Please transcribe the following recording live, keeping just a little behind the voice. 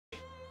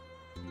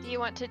you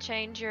want to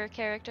change your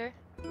character?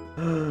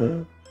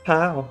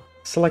 How?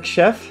 Select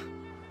chef?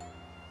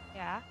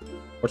 Yeah.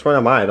 Which one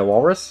am I? The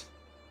walrus?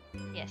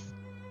 Yes.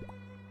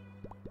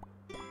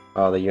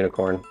 Oh, the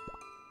unicorn.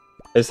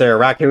 Is there a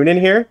raccoon in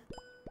here?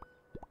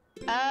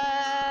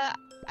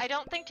 I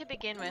don't think to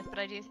begin with, but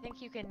I do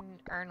think you can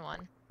earn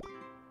one.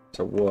 It's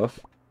a wolf.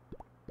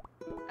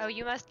 Oh,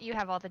 you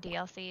have all the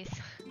DLCs.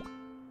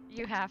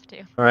 You have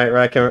to. Alright,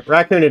 raccoon.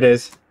 Raccoon it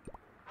is.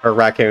 Or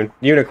raccoon.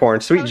 Unicorn.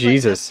 Sweet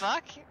Jesus.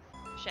 Like, the fuck?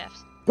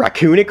 Chefs.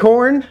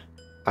 Raccoonicorn?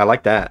 I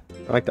like that.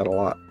 I like that a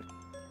lot.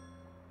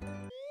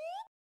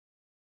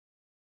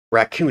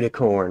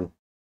 Raccoonicorn.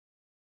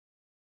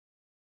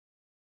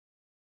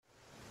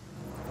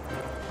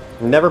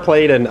 Never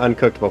played an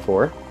Uncooked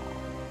before.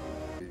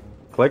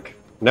 Click.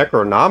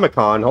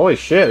 Necronomicon. Holy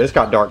shit, this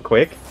got dark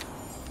quick.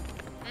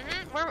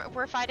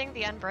 We're fighting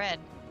the unbred.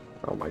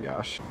 Oh my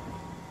gosh.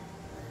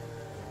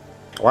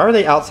 Why are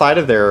they outside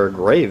of their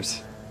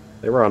graves?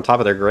 They were on top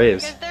of their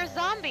graves. Because they're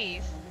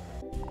zombies.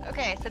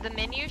 Okay, so the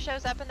menu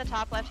shows up in the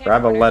top left-hand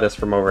Grab a corner. lettuce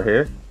from over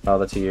here. Oh,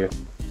 that's you.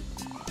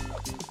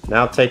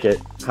 Now take it.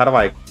 How do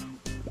I...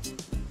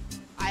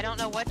 I don't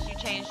know what you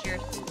changed your...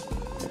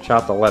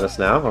 Chop the lettuce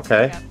now,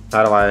 okay. Yep.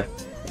 How do I...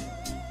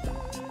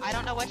 I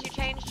don't know what you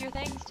changed your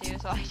things to,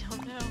 so I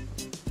don't know.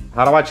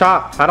 How do I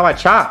chop? How do I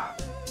chop?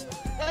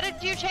 What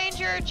did you change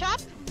your chop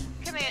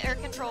command or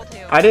control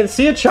to? I didn't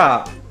see a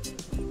chop.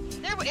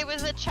 It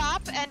was a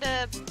chop and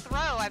a throw,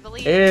 I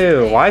believe.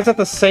 Ew, why is that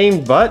the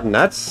same button?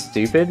 That's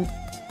stupid.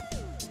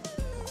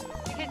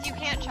 Because you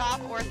can't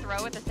chop or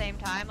throw at the same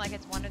time, like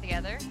it's one or the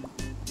other.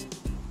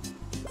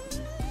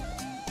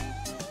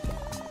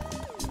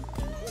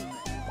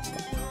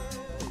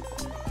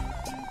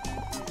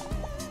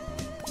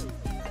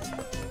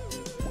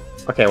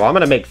 Okay, well I'm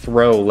gonna make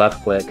throw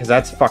left click, because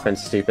that's fucking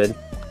stupid.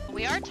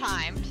 We are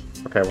timed.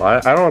 Okay, well I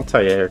don't want to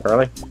tell you here,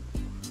 Carly.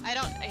 I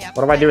don't, yeah.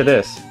 What do I do with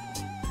this?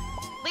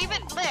 Leave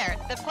it there.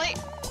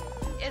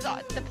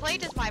 The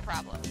plate is my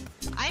problem.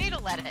 I need a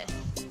lettuce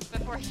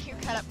before you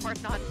cut up more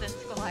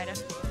nonsensical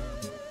items.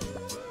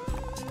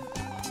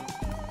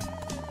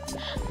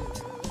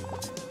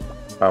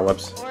 Oh,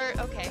 whoops. Or,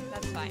 okay,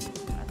 that's fine.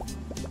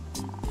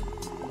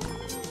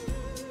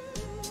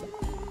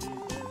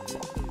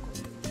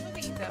 Look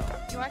at you go.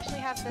 You actually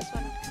have this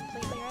one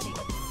completely ready.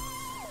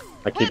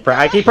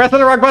 I keep pressing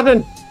the wrong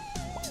button!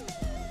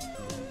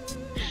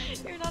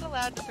 You're not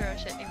allowed to throw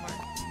shit anymore.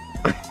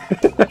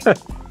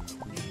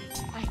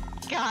 My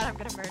god, I'm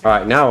gonna murder you.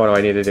 Alright, now what do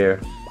I need to do?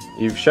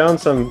 You've shown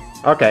some...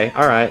 Okay,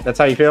 alright, that's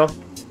how you feel?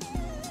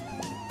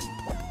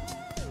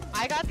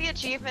 I got the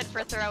achievement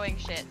for throwing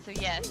shit, so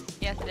yes.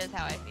 Yes, it is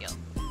how I feel.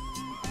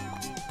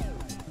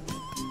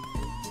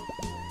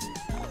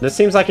 This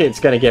seems like it's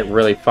gonna get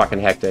really fucking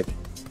hectic.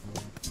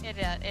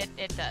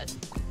 It does.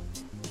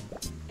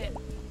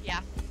 Yeah.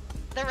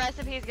 The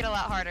recipes get a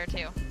lot harder,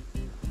 too.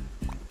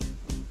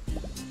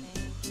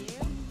 Thank you.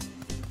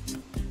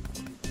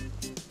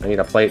 I need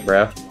a plate,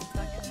 bro.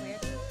 Fucking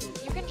weird.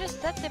 You can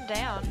just set them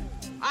down.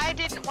 I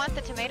didn't want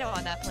the tomato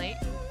on that plate.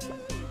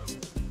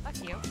 Fuck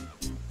you.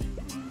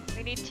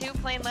 We need 2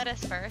 plain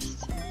lettuce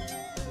first.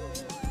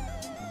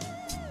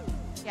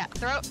 Yeah,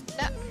 throw...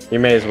 No. You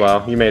may as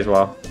well. You may as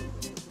well.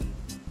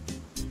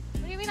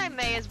 What do you mean I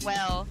may as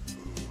well?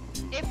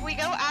 If we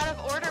go out of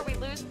order, we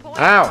lose points.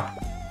 Ow!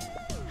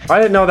 I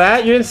didn't know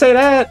that. You didn't say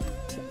that.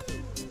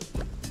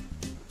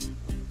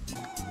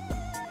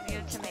 I need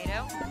a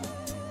tomato.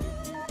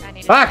 I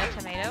need Fuck! a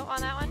tomato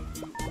on that one.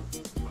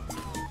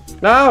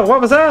 No,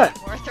 what was that?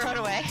 Or throw it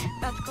away.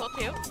 That's cool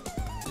too.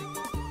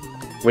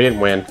 We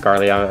didn't win,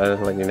 Carly.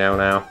 I'm letting you know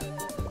now.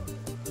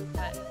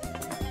 But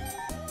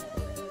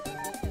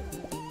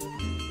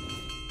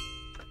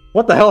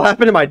What the hell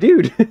happened to my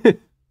dude?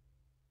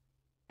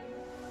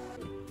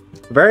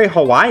 Very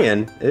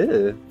Hawaiian.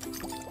 Ew.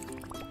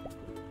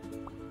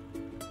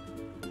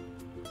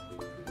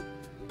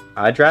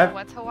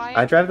 what's Hawaiian?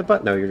 I drive the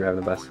bus. No, you're driving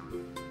the bus.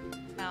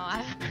 No,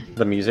 I...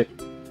 The music.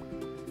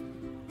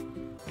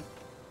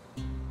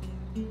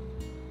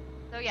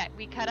 So yeah,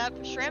 we cut up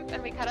shrimp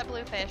and we cut up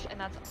bluefish, and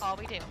that's all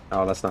we do.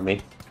 Oh, that's not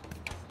me.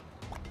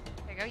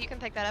 There you go. You can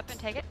pick that up and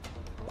take it.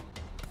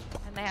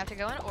 And they have to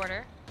go in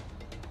order.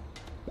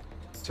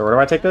 So where do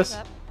I take this?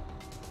 Up. You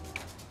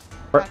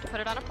Where- have to put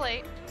it on a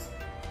plate.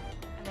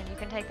 And then you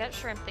can take that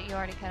shrimp that you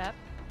already cut up.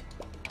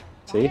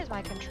 See? Why is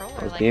my controller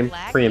I was like being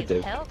laggy preemptive.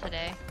 as hell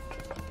today?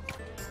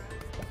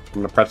 I'm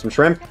gonna prep some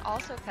shrimp. You can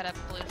also cut up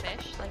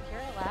bluefish, like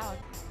you're allowed.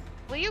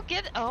 Will you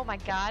get? Oh my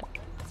god,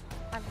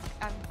 I'm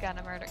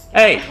gonna murder.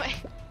 Hey!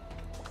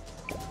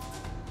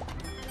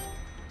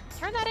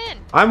 Turn that in.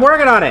 I'm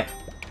working on it.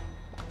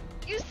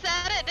 You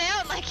set it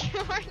down like you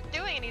weren't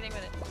doing anything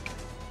with it.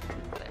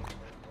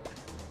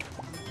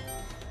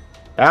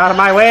 Out of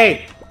my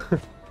way.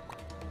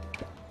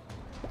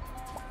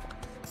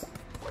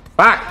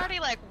 I'm Fuck. already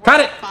like Cut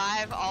it.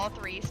 5 all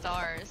 3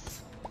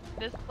 stars.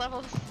 This level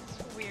is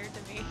weird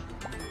to me.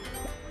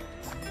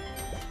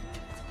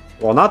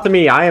 Well, not to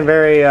me. I am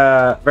very,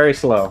 very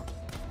slow.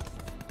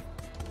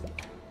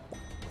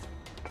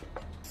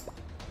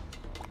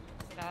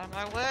 Get out of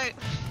my way.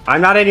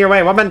 I'm not in your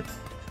way, woman.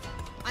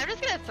 I'm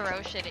just gonna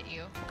throw shit at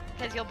you,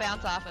 because you'll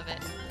bounce off of it.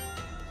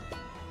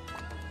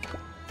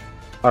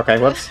 Okay,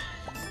 whoops.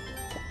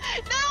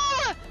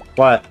 No!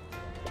 What?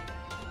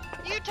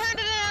 You turned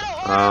it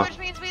out of order, which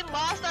means we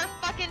lost our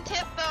fucking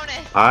tip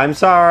bonus. I'm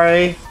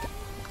sorry.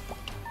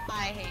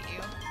 I hate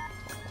you.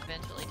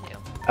 Eventually, too.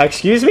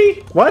 Excuse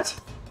me? What?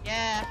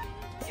 Yeah.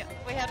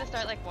 We have to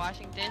start, like,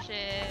 washing dishes.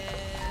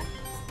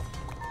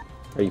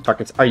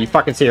 Are you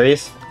fucking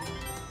serious?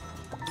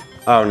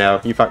 Oh no,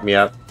 you fucked me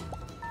up.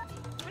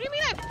 What do you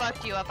mean I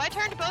fucked you up? I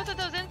turned both of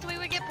those in so we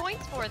would get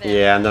points for them.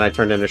 Yeah, and then I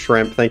turned into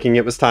shrimp thinking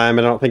it was time,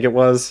 and I don't think it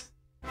was.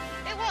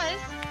 It was.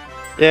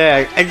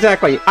 Yeah,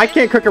 exactly. I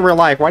can't cook in real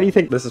life. Why do you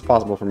think this is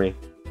possible for me?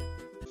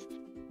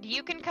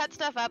 You can cut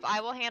stuff up.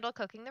 I will handle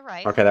cooking the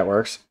rice. Okay, that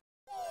works.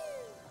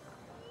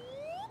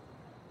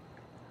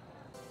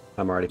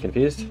 I'm already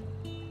confused.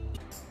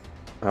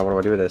 Oh, what do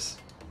I do with this?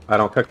 I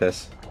don't cook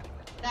this.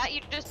 That you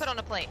just put on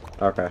a plate.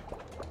 Okay.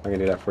 I can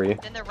do that for you.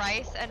 Then the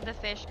rice and the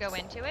fish go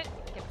into it.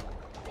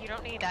 You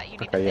don't need that. You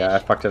need Okay, the yeah, I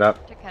fish fucked it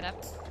up. to cut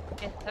up.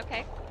 It's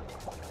okay.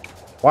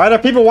 Why are there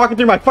people walking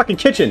through my fucking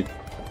kitchen?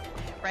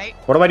 Right?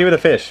 What do I do with the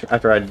fish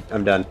after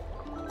I'm done?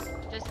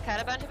 Just cut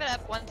a bunch of it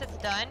up. Once it's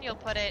done, you'll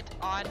put it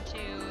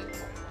onto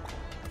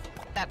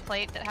that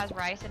plate that has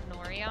rice and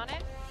nori on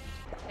it.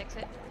 Fix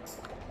it.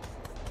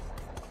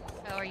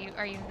 Oh, are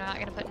you not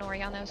gonna put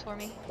nori on those for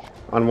me?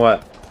 On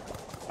what?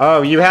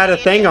 Oh, you had a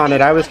thing on it.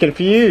 I was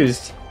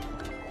confused.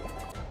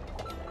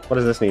 What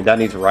does this need? That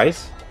needs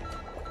rice?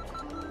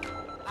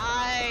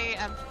 I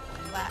am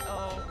flat.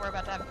 Oh, we're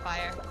about to have a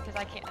fire because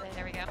I can't.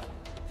 There we go.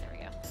 There we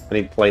go. I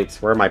need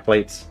plates. Where are my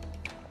plates?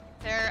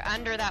 They're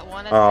under that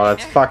one. Oh,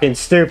 that's fucking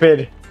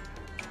stupid.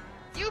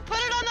 You put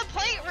it on the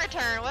plate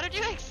return. What did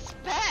you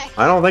expect?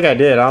 I don't think I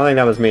did. I don't think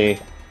that was me.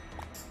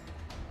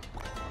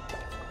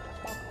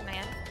 Oh,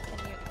 man.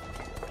 Can you...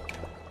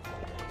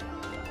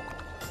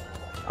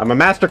 I'm a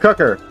master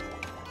cooker.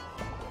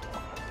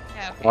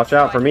 Yeah, okay. Watch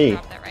out for me.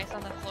 Drop that rice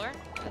on the floor.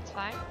 That's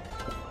fine.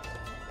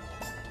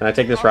 Can I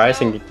take this Also, rice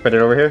and put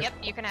it over here? Yep,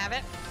 you can have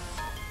it.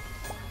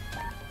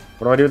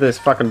 What do I do with this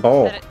fucking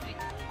bowl? You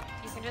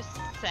can just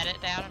set it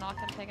down and I'll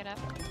come pick it up.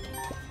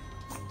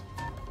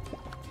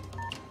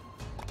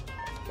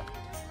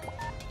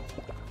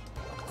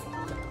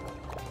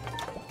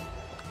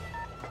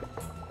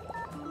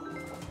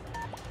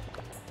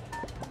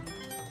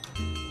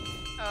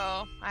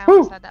 Oh, I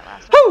almost had that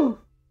last one. Woo!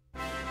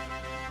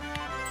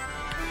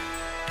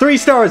 3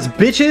 stars,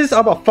 bitches!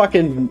 I'm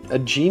a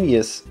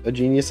genius. A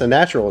genius, a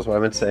natural is what I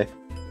meant to say.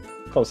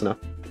 Close enough.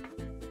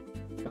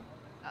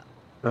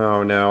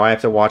 Oh no, I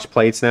have to watch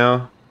plates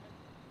now?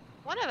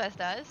 One of us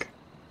does.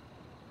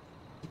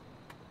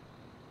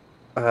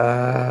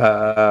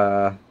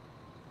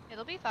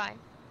 It'll be fine.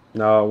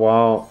 No,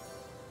 well...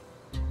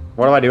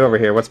 What do I do over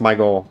here? What's my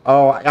goal?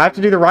 Oh, I have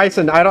to do the rice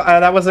and I don't...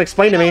 that wasn't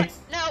explained to me.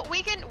 No,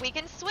 we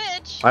can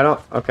switch. I don't...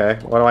 Okay,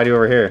 what do I do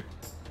over here?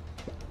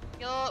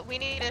 We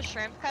need a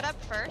shrimp cut up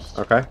first.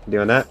 Okay,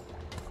 doing that.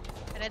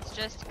 And it's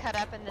just cut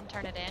up and then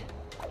turn it in.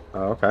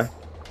 Oh, okay.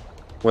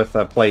 With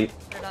a plate.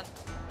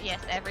 Yes,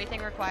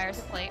 everything requires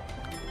a plate.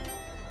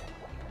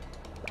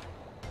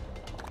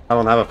 I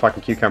don't have a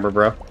fucking cucumber,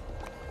 bro.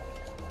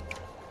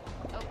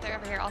 Oh, they're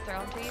over here. I'll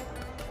throw them to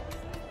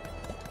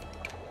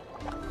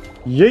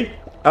you. Yeet!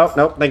 Oh,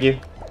 no, thank you.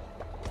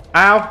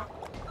 Ow!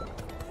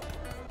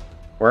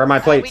 Where are my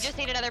plates? We just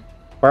need another...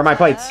 Where are my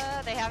plates?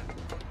 They have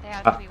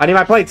to be I need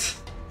my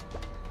plates!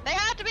 They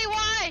have to be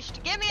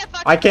washed! Give me a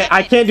fucking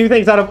I can't do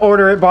things out of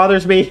order, it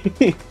bothers me.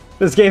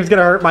 This game's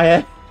gonna hurt my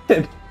head.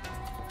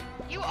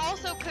 You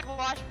also could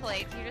wash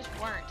plates, you just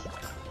weren't.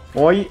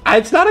 Well,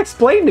 it's not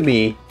explained to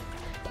me.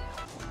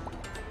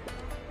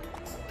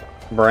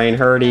 Brain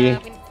hurty.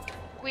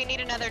 We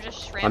need another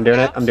just shrimp. I'm doing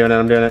it, I'm doing it,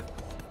 I'm doing it.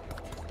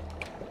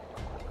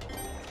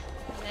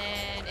 And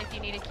then if you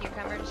need a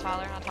cucumber, just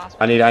holler and I'll toss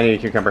one. I need a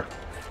cucumber.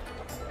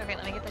 Okay,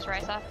 let me get this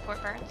rice off before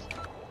it burns.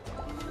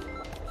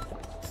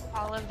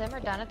 All of them are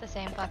done at the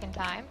same fucking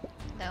time.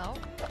 No.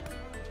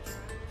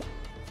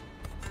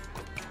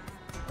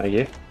 Thank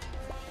you.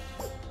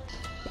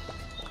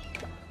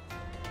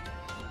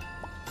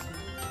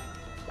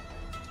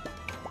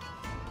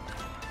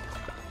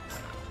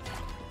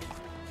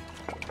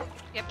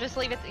 Yep, just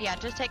leave it. Yeah,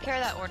 just take care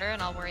of that order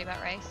and I'll worry about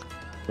rice.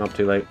 Nope,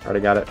 too late. Already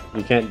got it.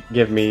 You can't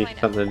give me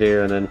something to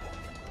do and then...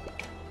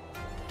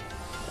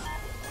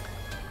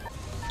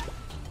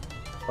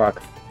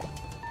 Fuck.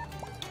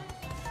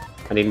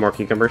 I need more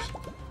cucumbers.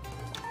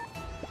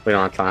 We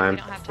don't have time.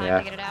 We don't have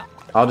time to get it out.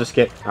 I'll just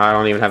get... I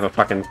don't even have a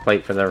fucking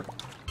plate for the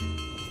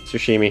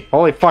sashimi.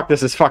 Holy fuck,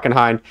 this is fucking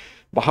hard.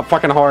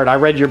 Fucking hard. I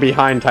read you're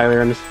behind,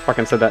 Tyler, and just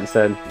fucking said that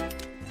instead.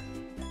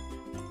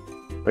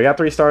 We got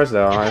 3 stars,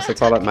 though. I guess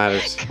that's all that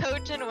matters.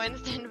 Coach and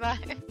Winston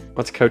vibes.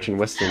 What's Coach and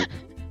Winston?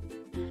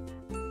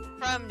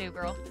 From New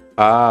Girl.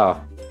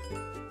 Oh.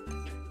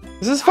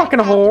 This is fucking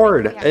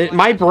hard.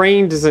 My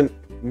brain doesn't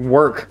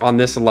work on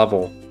this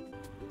level.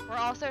 We're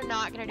also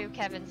not going to do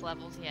Kevin's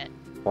levels yet.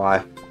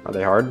 Why? Are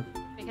they hard?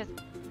 Because,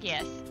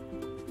 yes.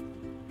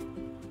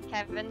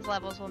 Kevin's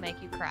levels will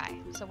make you cry,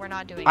 so we're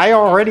not doing I that.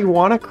 already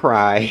want to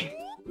cry.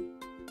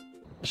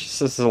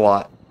 This is a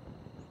lot.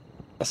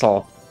 That's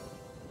all.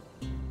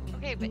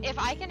 Okay, but if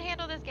I can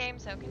handle this game,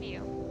 so can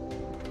you.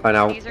 I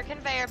know. These are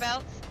conveyor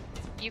belts.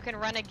 You can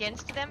run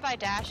against them by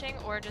dashing,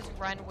 or just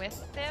run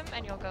with them,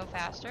 and you'll go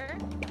faster.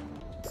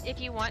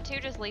 If you want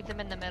to, just leave them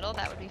in the middle.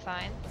 That would be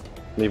fine.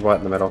 Leave what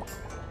in the middle?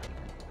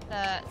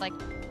 Like,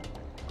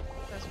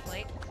 those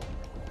plates.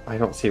 I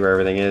don't see where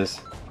everything is.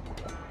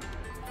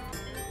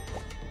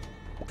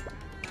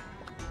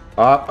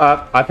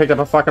 I picked up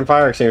a fucking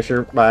fire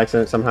extinguisher by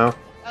accident somehow.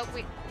 Oh,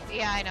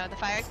 yeah, I know. The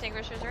fire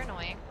extinguishers are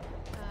annoying.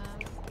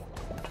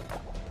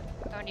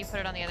 Oh, and you put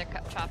it on the other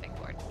chopping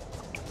board.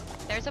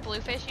 There's a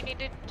bluefish you need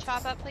to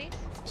chop up, please.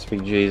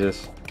 Sweet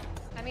Jesus.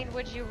 I mean,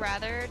 would you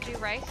rather do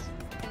rice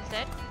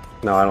instead?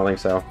 No, I don't think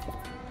so.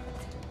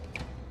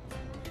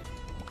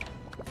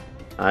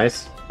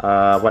 Nice.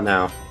 What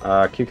now?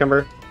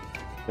 Cucumber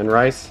and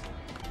rice.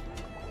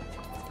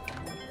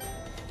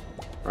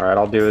 Alright,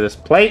 I'll do this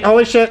plate.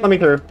 Holy shit, let me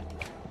through.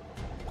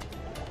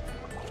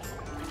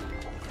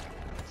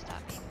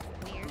 Stop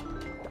being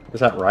weird. Is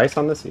that rice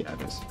on this? Yeah,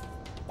 it is.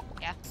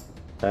 Yeah.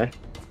 Okay.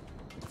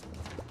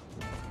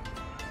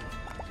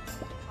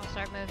 I'll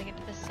start moving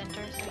into the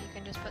center so you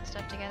can just put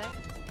stuff together.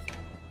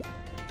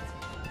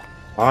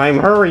 I'm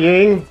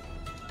hurrying.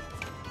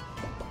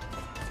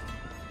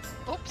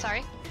 Oh,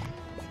 sorry.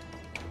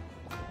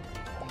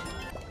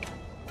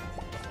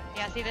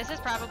 Yeah, see, this is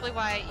probably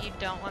why you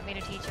don't want me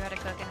to teach you how to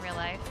cook in real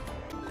life.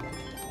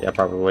 Yeah,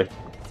 probably.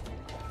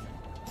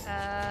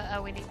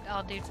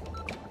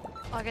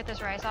 I'll get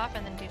this rice off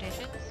and then do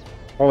dishes.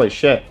 Holy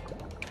shit.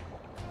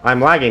 I'm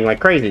lagging like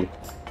crazy.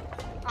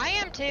 I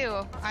am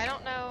too. I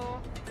don't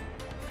know.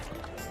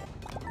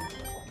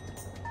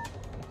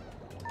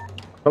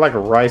 I feel like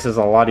rice is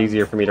a lot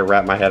easier for me to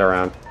wrap my head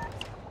around.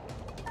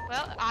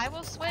 Well, I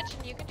will switch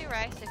and you can do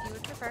rice if you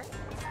would prefer.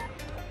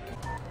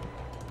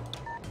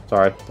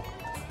 Sorry.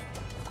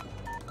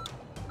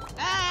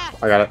 Ah!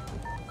 I got it.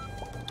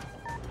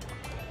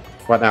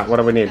 What now? What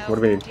do we need? No. What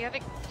do we need? Do you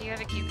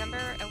have a cucumber?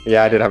 Oh.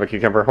 Yeah, I did have a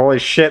cucumber. Holy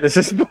shit, this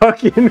is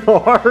fucking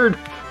hard.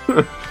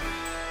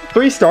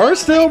 3 stars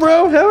still,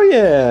 bro? Hell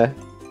yeah.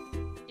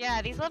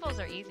 Yeah, these levels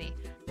are easy.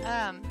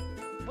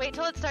 Wait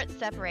till it starts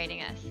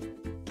separating us.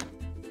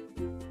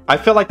 I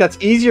feel like that's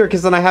easier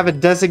because then I have a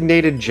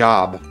designated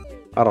job.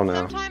 I don't know.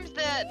 Sometimes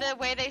the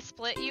way they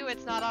split you,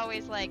 it's not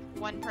always like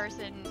one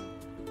person,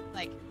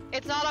 like,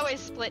 it's not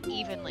always split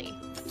evenly.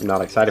 I'm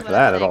not excited for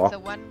that at all. So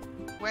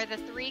where the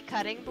 3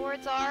 cutting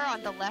boards are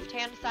on the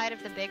left-hand side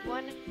of the big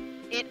one,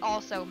 it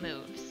also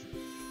moves.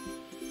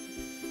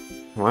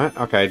 What?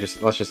 Okay,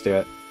 let's just do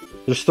it.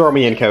 Just throw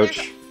me in,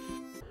 coach.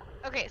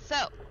 Okay,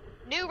 so,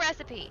 new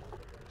recipe.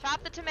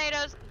 Chop the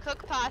tomatoes,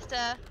 cook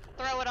pasta,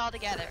 throw it all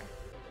together.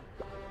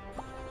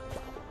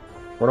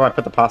 Where do I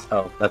put the pasta?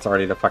 Oh, that's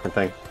already the fucking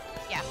thing.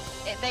 Yeah,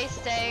 they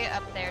stay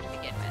up there to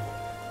begin with.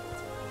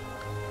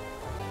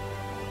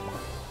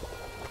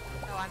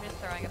 Oh, I'm just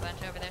throwing a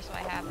bunch over there so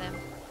I have them.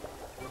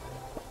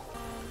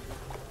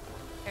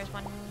 There's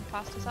one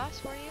pasta sauce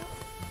for you.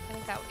 I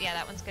think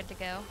that one's good to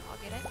go. I'll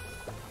get it.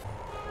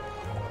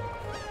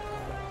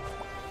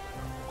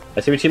 I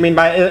see what you mean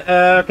by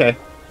okay.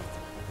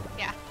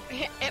 Yeah,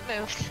 it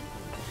moved.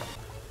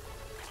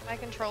 My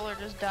controller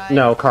just died.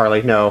 No,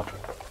 Carly, no.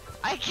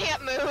 I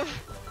can't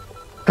move.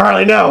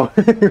 Carly, no!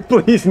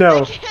 Please,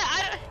 no.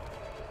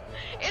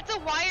 It's a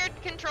wired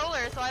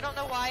controller, so I don't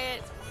know why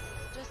it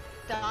just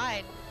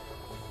died.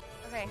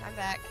 Okay, I'm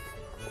back.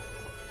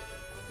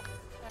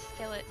 Let's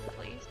kill it,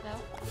 please. No.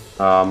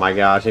 Oh my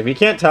gosh, if you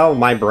can't tell,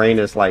 my brain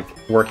is like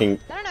working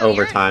No,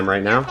 overtime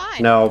right now.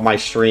 Fine. No, my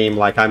stream,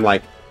 like I'm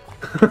like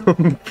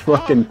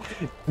fucking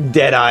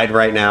dead-eyed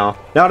right now.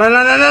 No, no,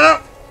 no, no, no, no!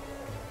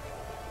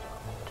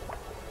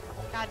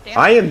 God damn it.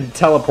 I am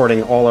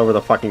teleporting all over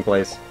the fucking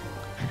place.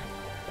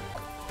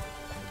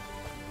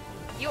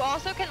 You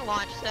also can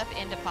launch stuff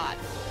into pots.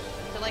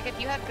 So like if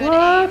you have good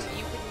What? aim,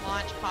 you can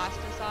launch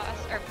pasta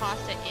sauce or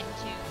pasta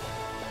into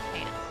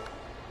pans.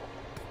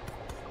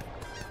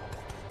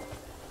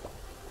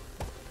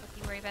 Don't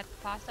you worry about the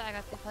pasta, I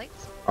got the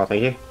plates. Oh,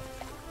 thank you.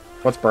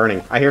 What's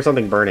burning? I hear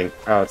something burning.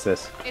 Oh, it's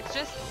this. It's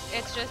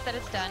just that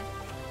it's done.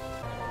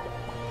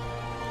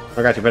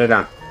 I got you. Put it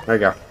down. There you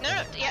go.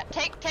 No, yeah,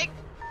 take.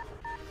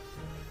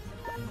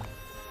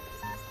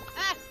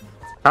 Ah!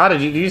 How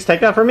did you just take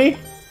that from me?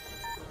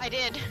 I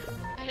did.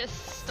 I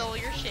just stole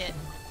your shit.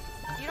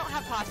 You don't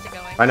have pasta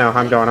going. I know.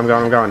 I'm going.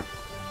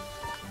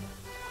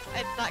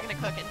 It's not gonna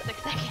cook in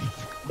 6 seconds.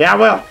 Yeah, I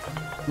will.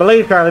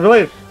 Believe, Carly.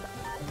 Believe.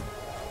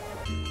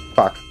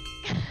 Fuck.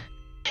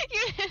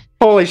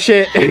 Holy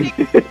shit.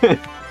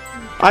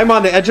 I'm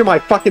on the edge of my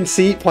fucking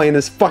seat playing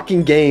this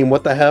fucking game.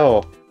 What the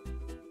hell?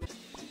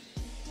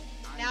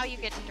 Now you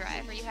get to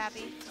drive. Are you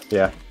happy?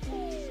 Yeah.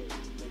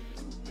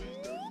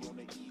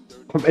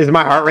 Is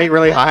my heart rate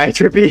really high,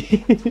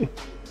 Trippy?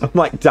 I'm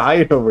like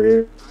dying over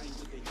here.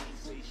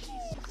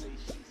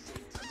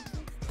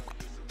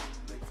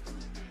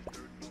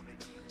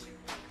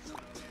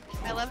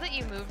 I love that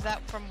you moved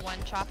that from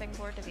one chopping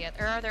board to the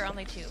other. Or are there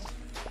only 2?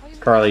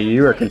 Carly,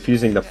 you are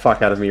confusing the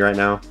fuck out of me right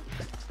now.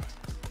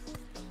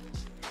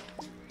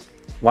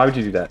 Why would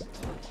you do that?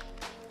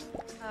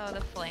 Oh,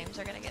 the flames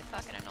are gonna get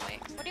fucking annoying.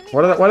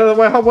 What do you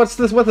mean? What's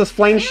this with this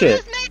flame shit? You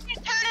just made me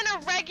turn in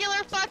a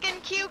regular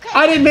fucking cucumber.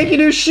 I didn't make you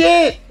do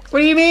shit! What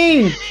do you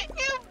mean?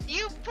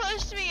 You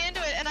pushed me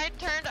into it and I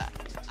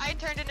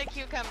turned into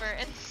cucumber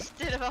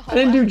instead of a whole I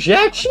didn't do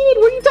jack shit?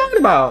 What are you talking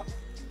about?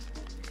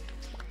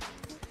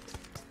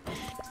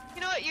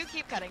 You know what? You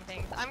keep cutting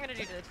things. I'm gonna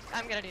do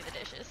the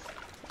dishes.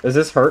 Does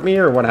this hurt me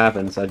or what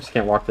happens? I just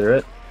can't walk through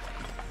it?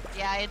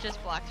 Yeah, it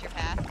just blocks your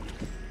path.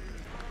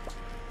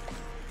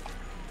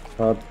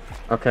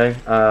 Okay.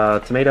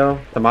 Tomato.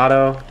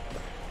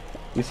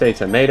 You say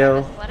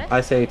tomato. Lettuce?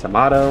 I say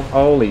tomato.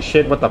 Holy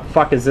shit, what the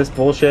fuck is this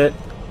bullshit?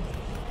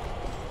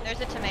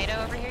 There's a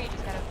tomato over here, you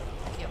just gotta...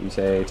 You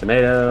say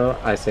tomato.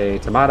 I say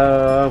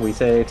tomato. We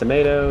say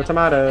tomato.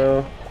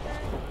 Tomato.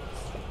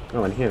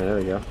 Oh, in here. There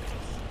we go.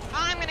 Oh,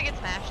 I'm gonna get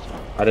smashed.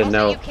 I didn't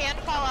know. You can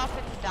fall off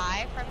and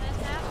die from this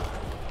map.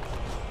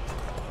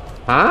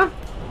 Huh?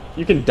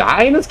 You can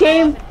die in this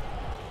game?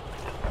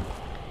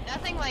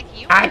 Nothing like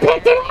you. I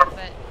picked it up!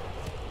 But...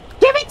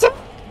 Give it to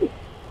me!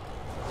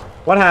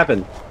 What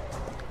happened?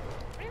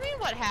 What do you mean,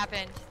 what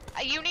happened?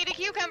 You need a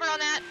cucumber on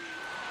that.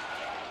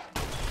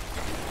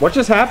 What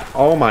just happened?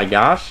 Oh my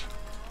gosh.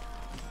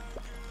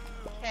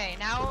 Okay,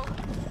 now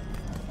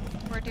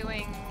we're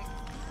doing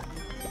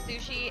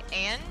sushi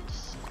and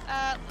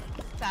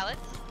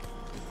salads.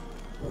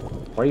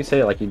 Why do you say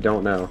it like you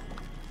don't know?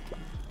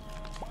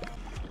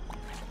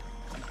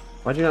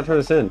 Why'd you not turn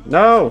this in?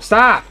 No!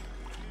 Stop!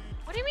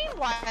 What do you mean,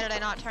 why did I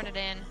not turn it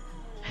in?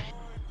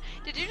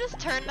 Did you just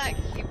turn that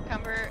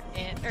cucumber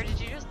in? Or did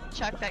you just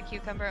chuck that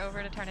cucumber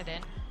over to turn it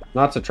in?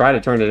 Not to try to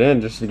turn it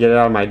in, just to get it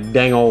out of my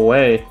dang old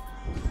way.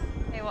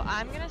 Okay, well,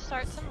 I'm gonna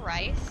start some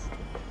rice.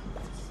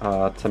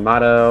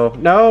 Tomato.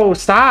 No!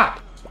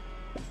 Stop!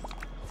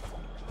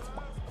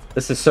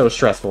 This is so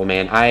stressful,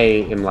 man. I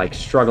am, like,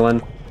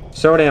 struggling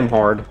so damn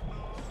hard.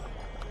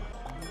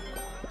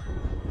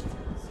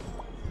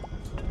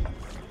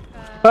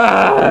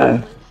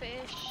 Bluefish.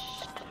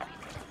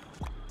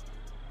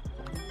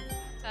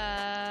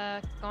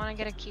 Going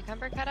to get a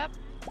cucumber cut up?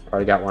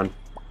 Already got one.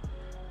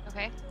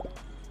 Okay.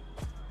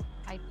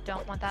 I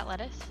don't want that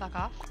lettuce. Fuck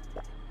off.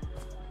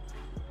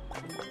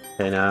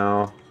 Okay,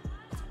 now.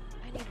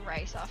 I need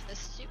rice off this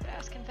stupid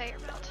ass conveyor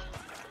belt.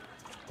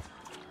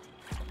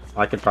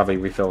 I could probably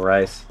refill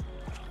rice.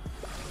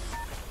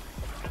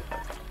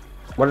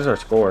 What is our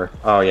score?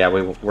 Oh yeah,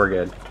 we're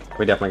good.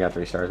 We definitely got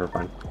 3 stars. We're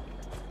fine.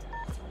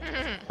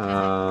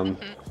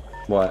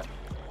 What?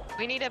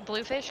 We need a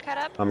bluefish cut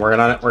up. I'm working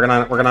on it. Working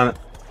on it. Working on it.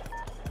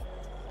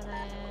 And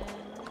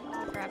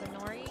then grab a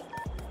nori.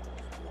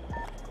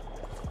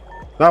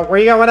 No, where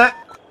you going with that?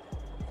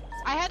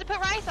 I had to put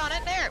rice on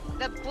it. There.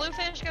 The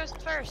bluefish goes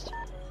first.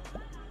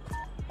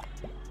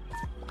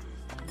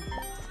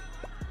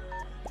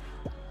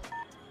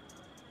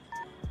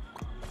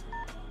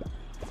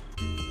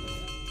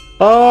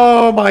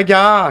 Oh my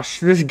gosh,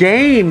 this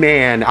game,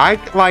 man. I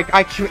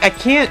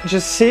can't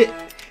just sit.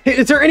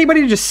 Is there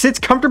anybody who just sits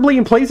comfortably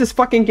and plays this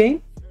fucking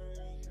game?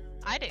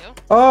 I do.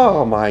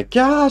 Oh my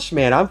gosh,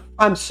 man.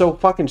 I'm so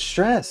fucking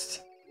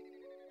stressed.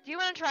 Do you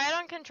want to try it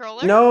on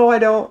controller? No, I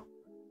don't.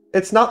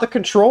 It's not the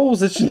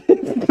controls, it's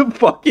the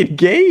fucking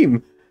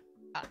game.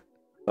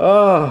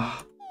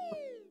 Oh.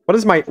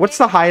 What's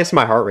the highest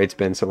my heart rate's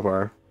been so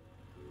far?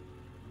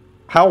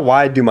 How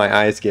wide do my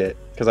eyes get?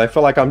 Because I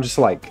feel like I'm just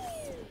like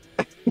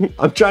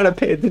I'm trying to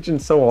pay attention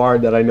so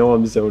hard that I know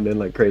I'm zoned in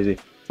like crazy.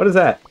 What is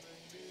that?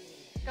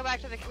 Go back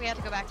to we have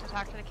to go back to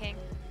talk to the king.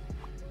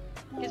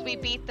 Because we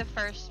beat the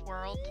first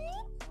world.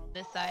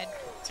 This side.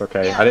 It's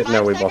okay. Yeah, I didn't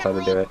know we both had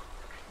to do it.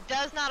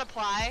 Does not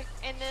apply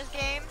in this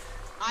game.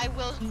 I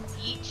will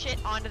eat shit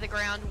onto the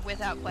ground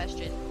without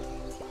question.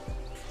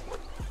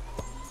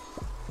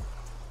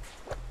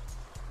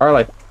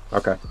 Alright.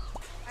 Okay.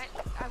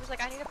 I was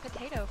like, I need a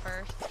potato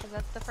first, because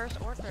that's the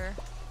first order.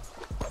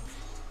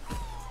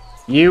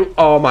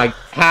 Oh my,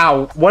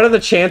 how? What are the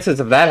chances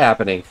of that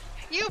happening?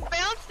 You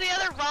bounced the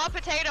other raw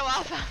potato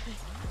off of me.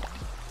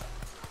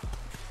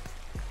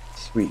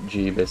 Sweet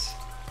Jeebus.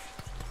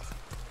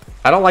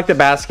 I don't like the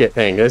basket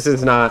thing. This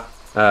is not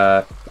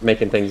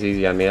making things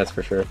easy on me, that's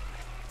for sure.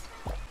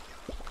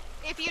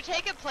 If you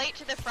take a plate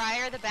to the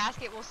fryer, the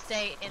basket will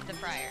stay in the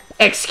fryer.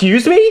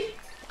 Excuse me?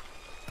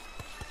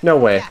 No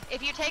way. Yeah,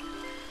 if you take...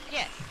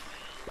 Yes.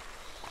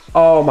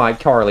 Oh my,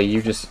 Carly,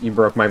 you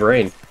broke my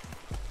brain.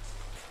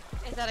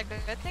 Is that a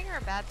good thing or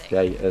a bad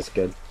thing? Yeah, that's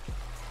good.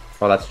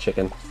 Oh, that's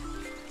chicken.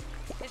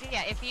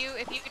 Yeah, if you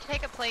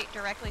take a plate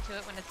directly to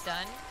it when it's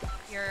done,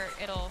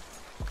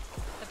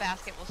 the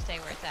basket will stay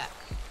where it's at.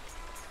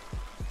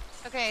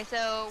 Okay,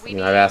 so we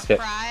need my basket.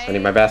 Fry. I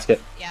need my basket.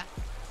 Yeah.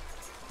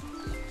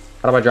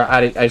 How do I drop?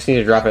 I just need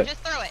to drop it.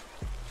 Just throw it.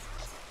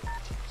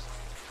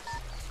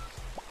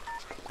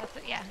 That's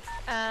it. Yeah.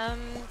 I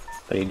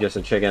need just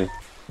a chicken.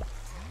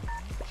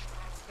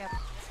 Yep.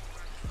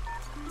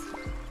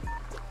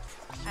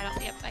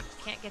 Yep. I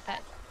can't get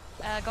that.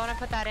 Go on and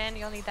put that in.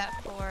 You'll need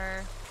that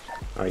for.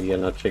 Oh, you get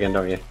enough chicken,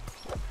 don't you?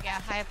 Yeah,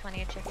 I have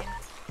plenty of chicken.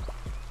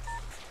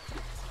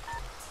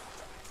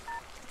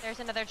 There's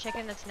another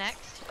chicken that's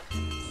next.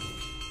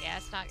 Yeah,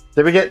 it's not.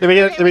 Did we get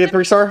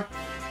 3-star?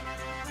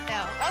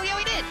 No. Oh yeah,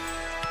 we did.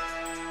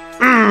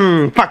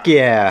 Fuck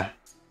yeah.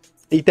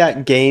 Eat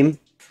that game.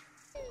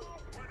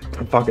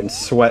 I'm fucking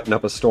sweating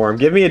up a storm.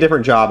 Give me a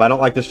different job. I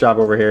don't like this job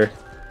over here.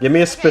 Give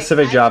me a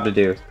specific job to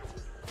do.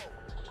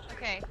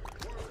 Okay.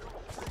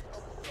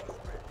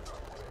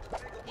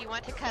 You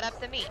want to cut up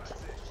the meat?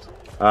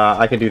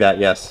 I can do that,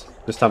 yes.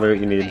 Just tell me what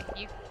you need.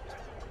 Okay,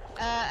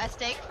 a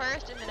steak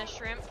first, and then a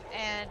shrimp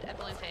and a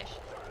bluefish.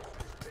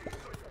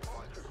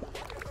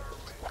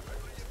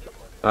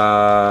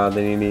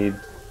 Then you need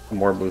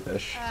more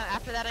bluefish.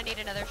 After that, I need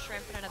another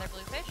shrimp and another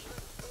bluefish.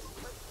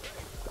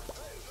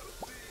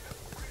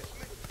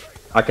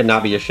 I could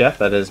not be a chef.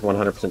 That is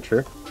 100%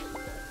 true.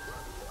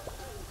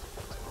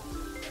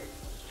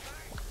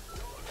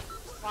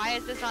 Why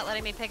is this not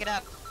letting me pick it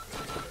up?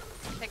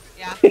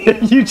 Yeah.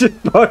 You just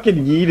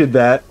fucking yeeted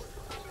that.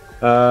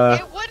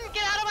 It wouldn't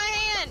get out of my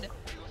hand!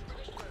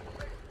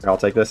 I'll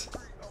take this.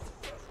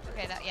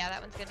 Okay,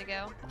 that one's good to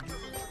go.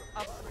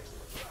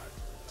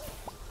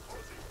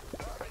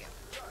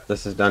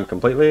 This is done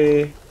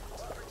completely.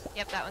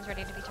 Yep, that one's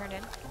ready to be turned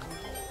in.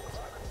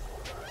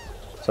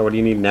 So what do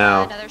you need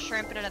now? Another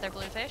shrimp and another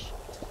bluefish.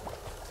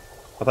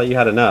 I thought you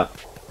had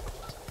enough.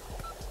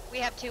 We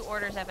have 2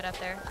 orders of it up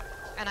there,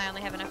 and I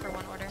only have enough for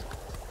 1 order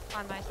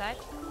on my side.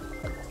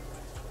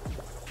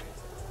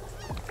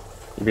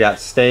 You've got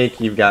steak,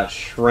 you've got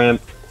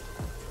shrimp,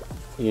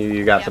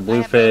 you got the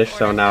bluefish,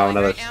 so now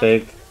another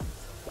steak.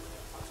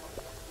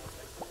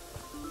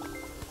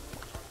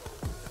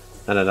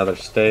 And another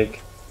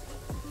steak.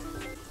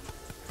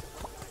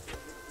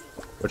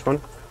 Which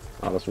one?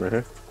 Oh, this one right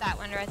here. That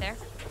one right there.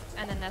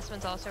 And then this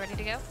one's also ready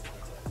to go.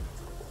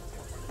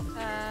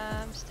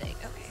 Steak.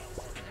 Okay,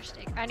 another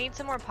steak. I need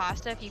some more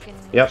pasta if you can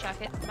chuck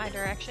it my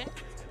direction.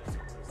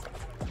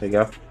 There you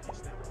go.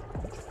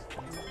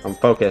 I'm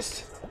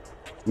focused.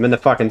 I'm in the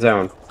fucking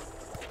zone.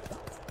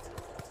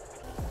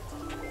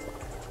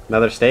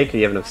 Another steak? Do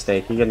you have enough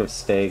steak? You get enough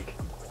steak.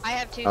 I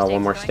have 2 Oh, steaks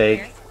one more going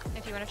steak. here,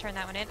 if you want to turn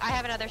that one in. I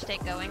have another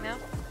steak going though.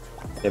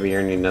 Yeah, but you're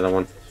gonna need another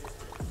one.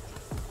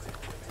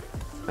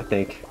 I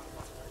think.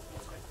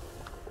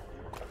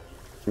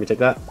 Let me take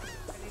that.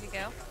 Ready to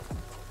go?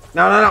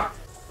 No, no, no!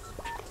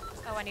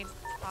 Oh, I need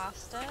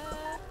pasta.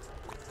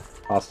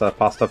 Pasta,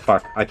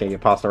 fuck. I can't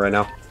get pasta right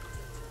now.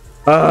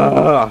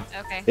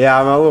 Okay. Yeah,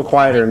 I'm a little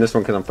quieter in this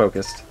one because I'm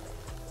focused.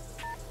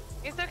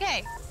 It's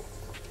okay.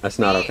 That's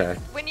not okay.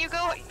 When you go...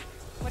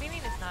 What do you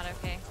mean it's not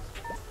okay?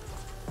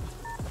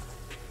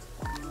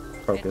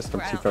 Focused,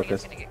 I'm too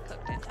focused. It's gonna get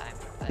cooked in time.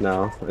 But...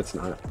 No, it's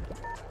not.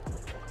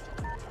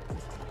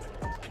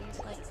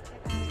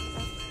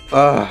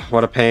 Ugh,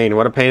 what a pain.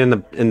 What a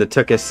pain in the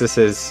tuchus this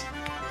is.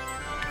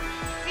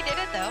 We did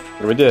it though.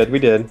 We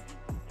did.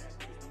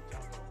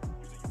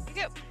 You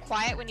get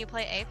quiet when you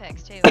play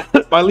Apex too.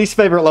 My least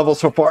favorite level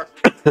so far.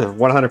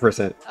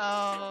 100%.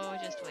 Oh,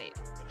 just wait.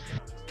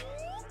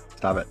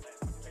 Stop it.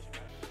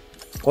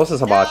 What's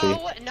this hibachi?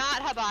 No,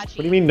 not hibachi. What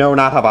do you mean no,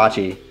 not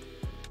hibachi?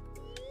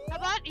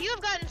 You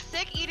have gotten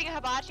sick eating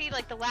hibachi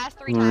like the last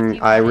 3 times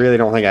you've I had it. really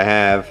don't think I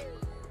have.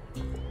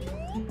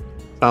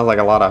 Sounds like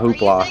a lot of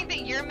hoopla. Are you saying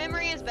that your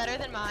memory is better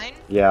than mine?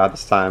 Yeah,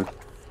 this time.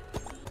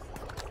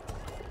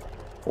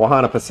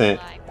 100%. That's okay.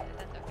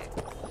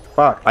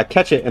 Fuck, I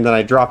catch it and then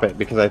I drop it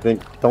because I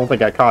don't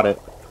think I caught it.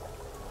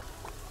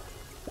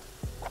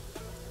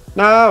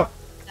 No!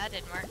 That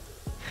didn't work.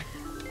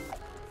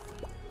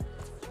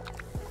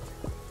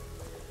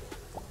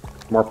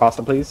 More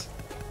pasta, please.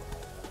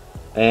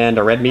 And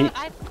a red meat.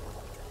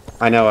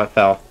 I know, it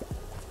fell.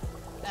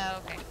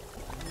 Oh, okay.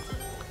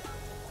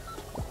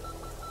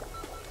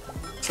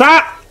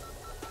 Stop!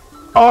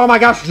 Oh my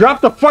gosh,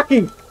 drop the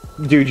fucking...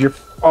 Dude, you're...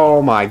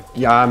 Oh my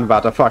god, I'm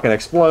about to fucking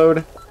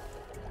explode.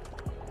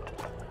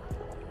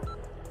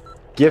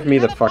 Give me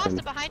the fucking...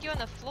 Pasta behind you on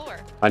the floor.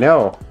 I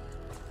know.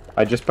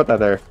 I just put that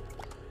there.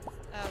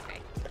 Okay.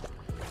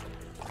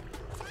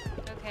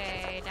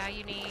 Okay, now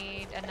you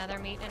need another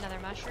meat and another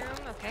mushroom.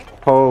 Okay.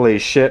 Holy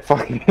shit,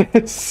 fucking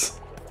this.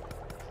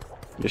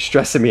 You're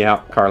stressing me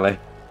out, Carly.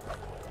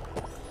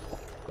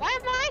 Why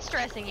am I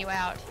stressing you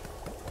out?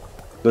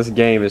 This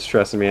game is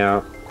stressing me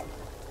out.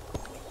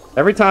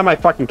 Every time I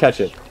fucking catch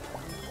it.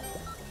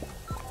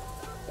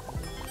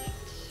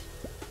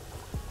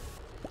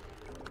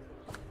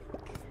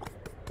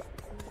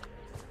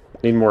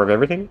 Need more of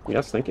everything?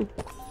 Yes, thank you.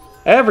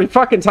 Every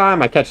fucking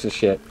time I catch this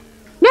shit.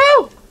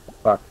 No!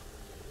 Fuck.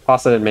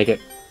 Pasta didn't make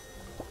it.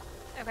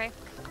 Okay.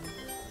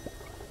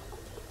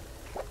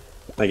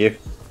 Thank you.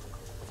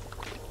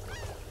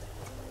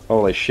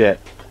 Holy shit.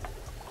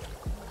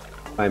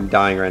 I'm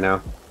dying right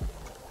now.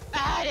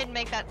 Ah, I didn't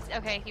make that.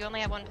 Okay, you only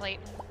have 1 plate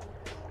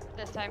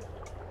this time.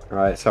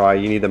 Alright, so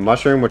you need the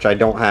mushroom, which I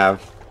don't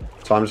have.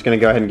 So I'm just gonna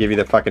go ahead and give you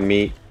the fucking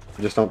meat.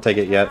 Just don't take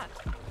it yet.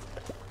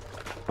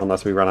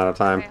 Unless we run out of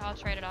time. Okay, I'll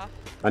trade it off.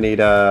 I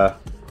need, I've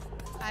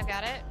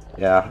got it.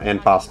 yeah,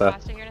 and pasta.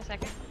 Pasta here in a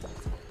second.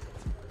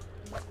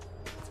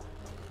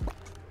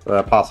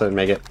 Pasta didn't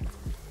make it.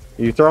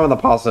 You throwing the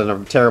pasta in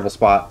a terrible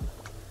spot.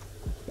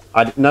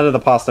 None of the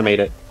pasta made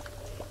it.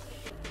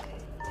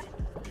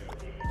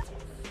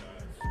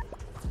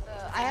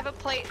 I have a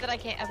plate that I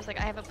can't. I was like,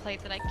 I have a plate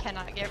that I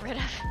cannot get rid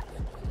of.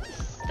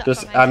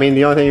 Just, I mean,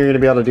 the only thing you're gonna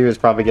be able to do is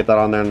probably get that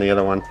on there and the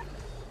other one.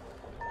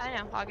 I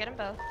know. I'll get them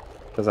both.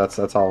 Because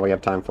that's all we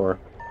have time for.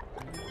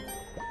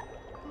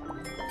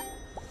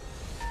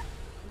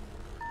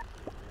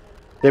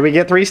 Did we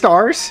get 3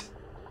 stars?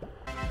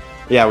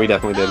 Yeah, we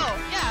definitely did. Oh,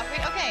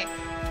 yeah. Okay.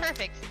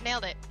 Perfect.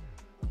 Nailed it.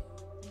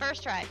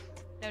 First try.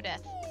 No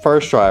death.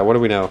 First try. What do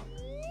we know?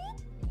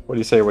 What do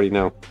you say? What do you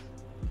know?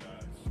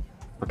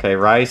 Okay,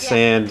 rice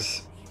and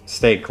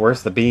steak.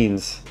 Where's the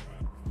beans?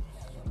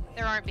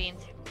 There aren't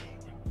beans.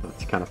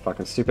 That's kind of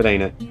fucking stupid,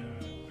 ain't it?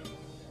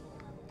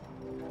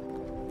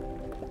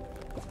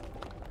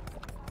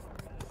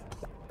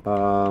 Do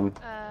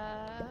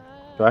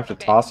I have to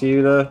toss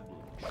you the...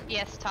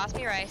 Yes, toss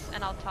me rice,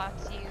 and I'll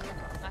toss you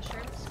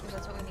mushrooms, because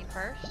that's what we need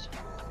first.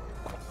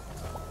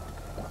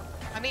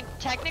 I mean,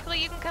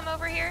 technically you can come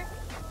over here.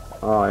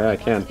 Oh, yeah, I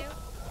can.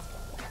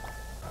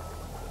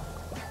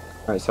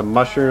 Alright, so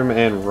mushroom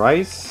and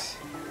rice.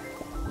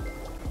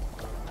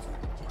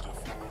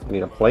 I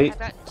need a plate. I've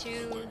got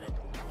 2...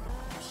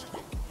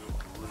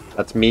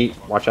 That's meat.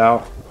 Watch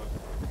out.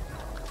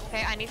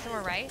 Okay, I need some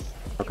more rice.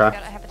 Okay. I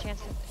have a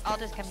chance to... I'll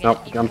just come get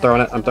Nope, it. I'm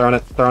throwing it. I'm throwing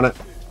it. Throwing it.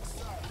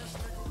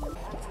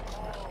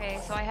 Okay,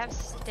 so I have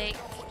steak.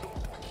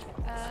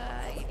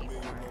 You need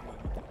more.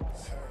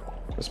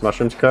 This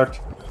mushroom's cooked.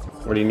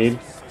 What do you need?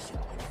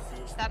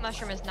 That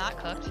mushroom is not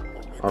cooked.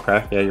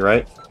 Okay, yeah, you're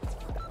right.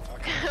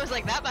 I was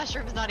like, that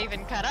mushroom's not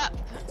even cut up.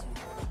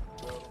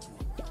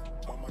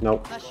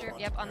 Nope. Mushroom,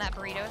 yep, on that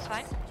burrito is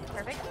fine.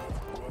 Perfect.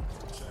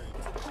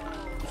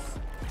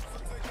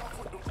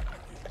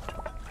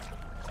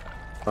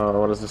 Oh,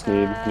 what does this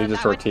need? Needs a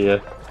tortilla.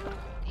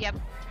 Yep.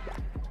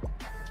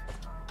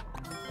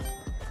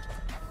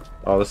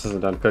 Oh, this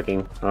isn't done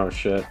cooking. Oh,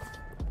 shit.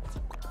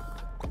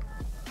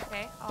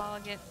 Okay, I'll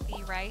get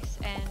the rice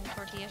and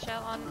tortilla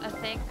shell on a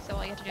thing, so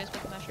all you have to do is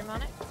put the mushroom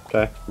on it.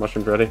 Okay,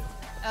 mushroom's ready.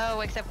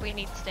 Oh, except we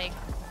need steak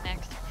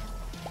next.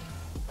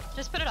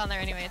 Just put it on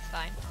there anyway, it's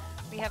fine.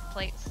 We have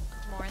plates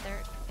more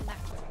there in that.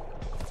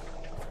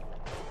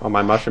 Oh,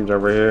 my mushroom's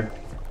over here.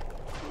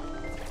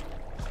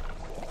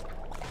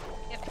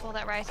 Yep, pull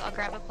that rice. I'll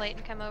grab a plate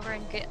and come over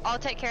and get... I'll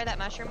take care of that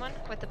mushroom one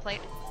with the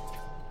plate.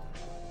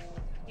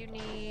 You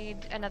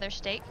need another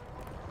steak.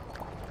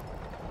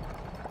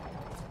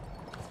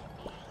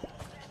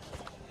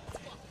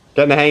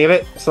 Getting the hang of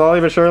it,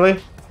 slowly but surely.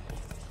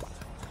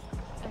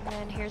 And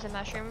then here's a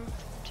mushroom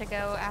to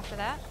go after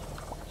that.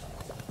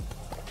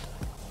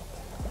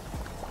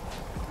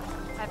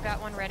 I've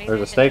got one ready.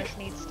 There's a steak. Just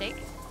needs steak.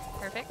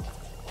 Perfect.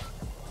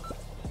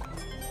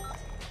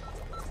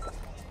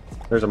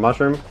 There's a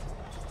mushroom.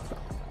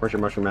 Where's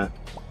your mushroom at?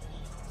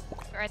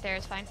 Right there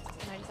is fine.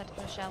 And I just have to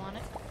put a shell on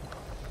it.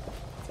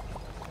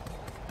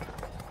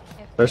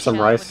 If There's the some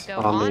shell rice would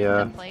go on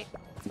the plate.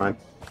 mine.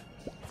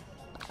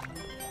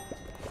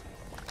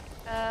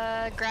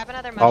 Grab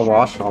another mushroom.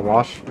 I'll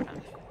wash.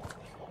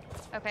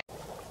 Okay.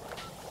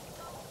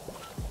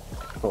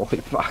 Holy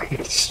fuck,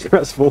 it's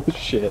stressful as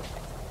shit.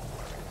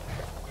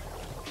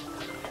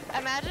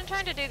 Imagine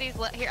trying to do these.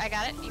 Here, I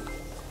got it.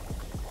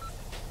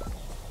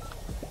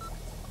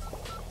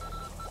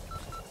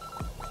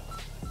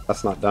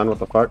 That's not done, what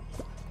the fuck?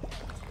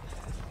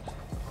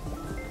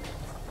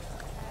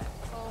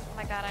 Oh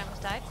my god, I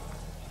almost died.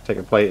 Take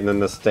a plate and then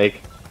the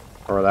steak.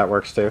 Or that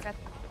works too. Okay.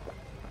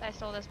 I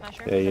stole this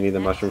mushroom. Yeah, you need the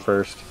mushroom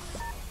first.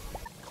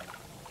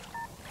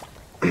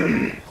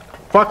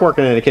 Fuck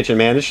working in the kitchen,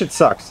 man. This shit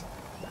sucks.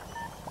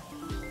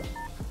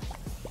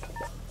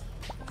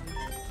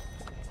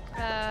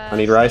 I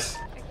need rice.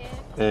 Again.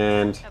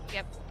 And... Oh,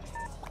 yep.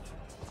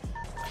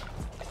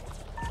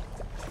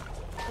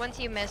 Once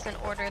you miss an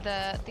order,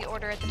 the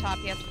order at the top,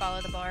 you have to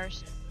follow the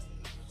bars.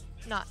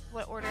 Not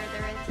what order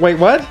there is. Wait,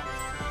 what?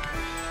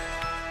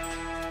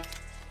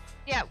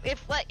 Yeah,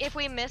 if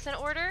we miss an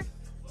order,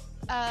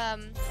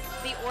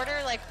 the order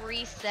like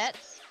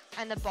resets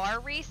and the bar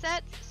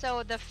resets,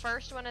 so the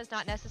first one is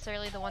not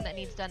necessarily the one that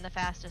needs done the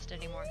fastest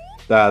anymore.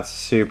 That's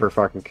super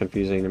fucking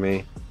confusing to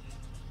me.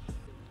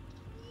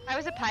 I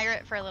was a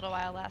pirate for a little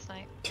while last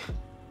night.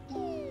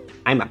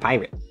 I'm a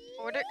pirate.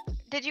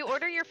 Did you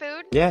order your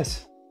food?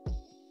 Yes.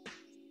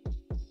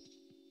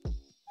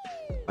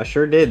 I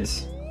sure did.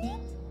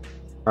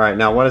 Alright,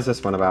 now what is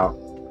this one about?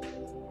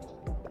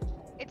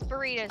 It's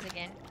burritos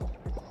again.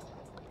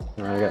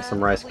 Alright, I got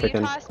some rice will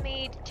picking. you toss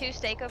me 2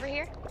 steak over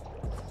here?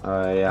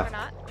 Yeah. Or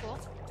not? Cool.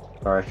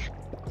 Sorry.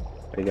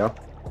 There you go.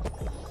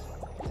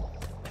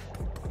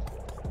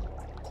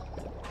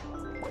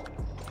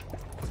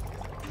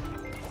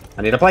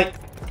 I need a plate.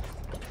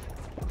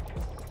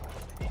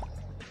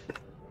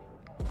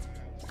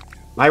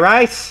 My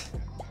rice!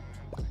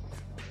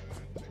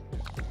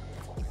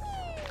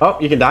 Oh,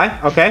 you can die?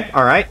 Okay,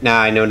 alright.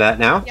 Now I know that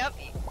now. Yep.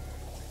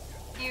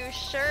 You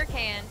sure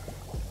can.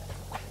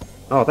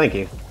 Oh, thank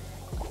you.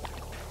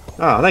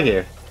 Oh, thank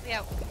you.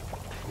 Yep.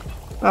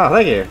 Oh,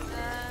 thank you.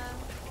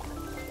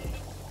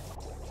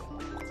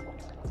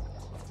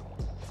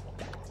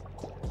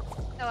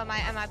 Oh,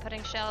 am I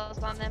putting shells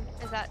on them?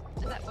 Is that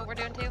what we're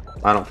doing too?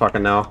 I don't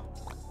fucking know.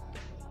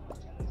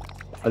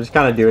 I just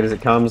kind of do it as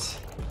it comes.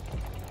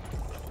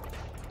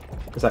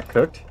 Is that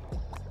cooked?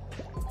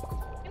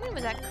 What do you mean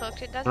was that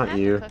cooked? It doesn't Not have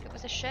you. to cook. It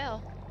was a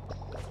shell.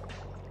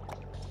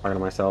 Talking to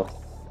myself.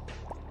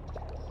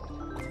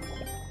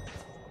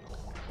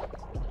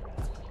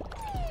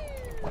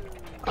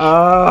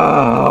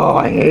 Oh,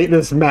 I hate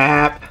this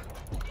map.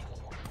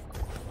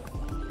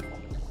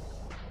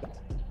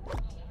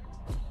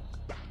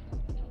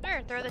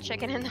 Sure, throw the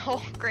chicken in the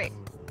hole. Great.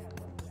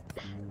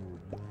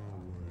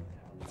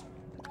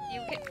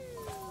 You can.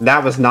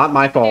 That was not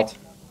my fault.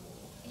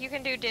 You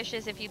can do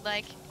dishes if you'd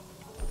like,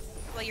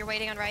 while you're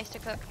waiting on rice to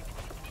cook.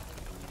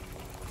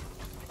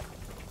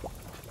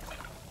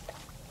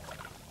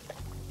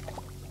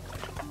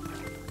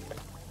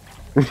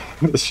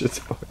 This shit's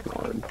fucking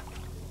hard.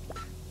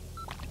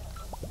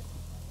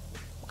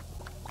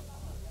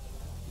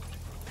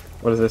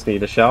 What does this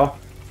need? A shell?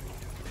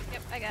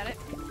 Yep, I got it.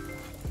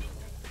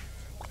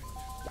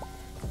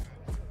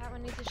 That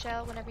one needs a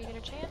shell whenever you get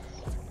a chance.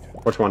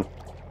 Which one?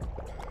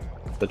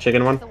 The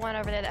chicken one? The one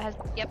over there that has.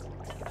 Yep.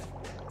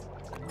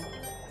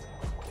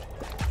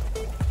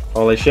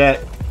 Holy shit.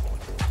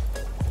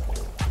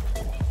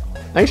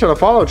 Thanks for the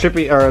follow,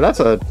 Trippy. Or that's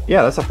a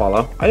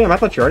follow. I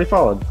thought you already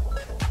followed.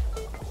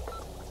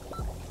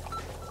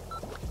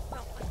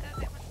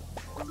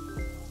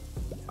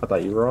 I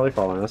thought you were already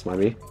following us,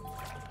 maybe.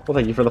 Well,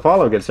 thank you for the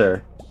follow, good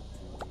sir.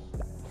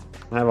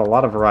 I have a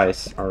lot of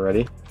rice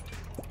already.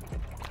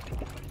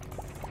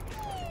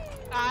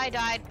 I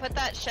died. Put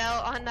that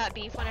shell on that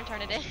beef when I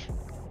turn it in.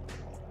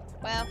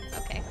 Well,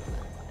 okay.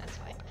 That's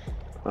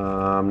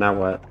fine. Now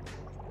what?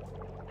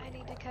 I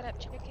need to cut up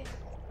chicken.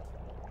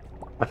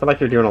 I feel like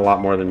you're doing a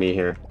lot more than me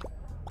here.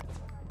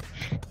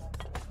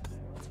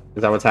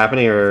 Is that what's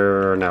happening,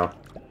 or no?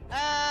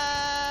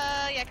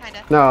 Yeah,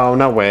 kinda. No,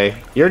 no way.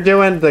 You're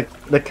doing the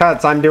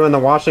cuts, I'm doing the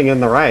washing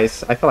and the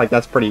rice. I feel like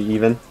that's pretty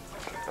even.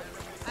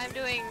 I'm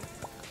doing...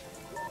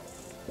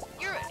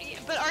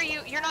 But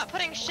you're not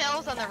putting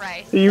shells on the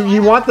rice.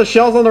 You want the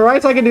shells on the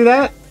rice? I can do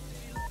that.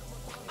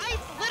 I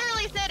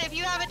literally said if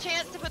you have a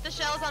chance to put the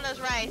shells on those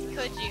rice,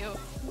 could you?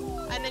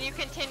 And then you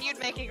continued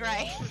making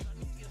rice.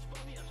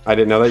 I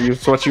didn't know that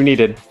that's what you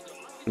needed.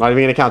 I'm not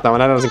even gonna count that one.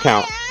 That doesn't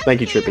count. Thank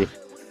you, Trippy.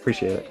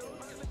 Appreciate it.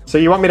 So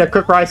you want me to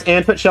cook rice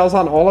and put shells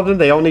on all of them?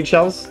 They all need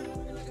shells?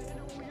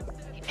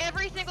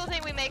 Every single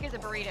thing we make is a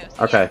burrito.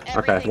 So Okay, yes,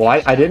 okay. Well,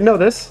 I didn't know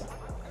this.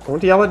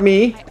 Don't yell at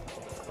me.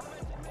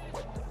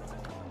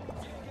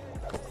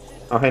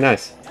 Oh, hey,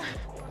 nice.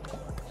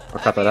 I'll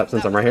cut that up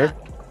since I'm right here.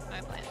 My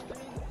plan.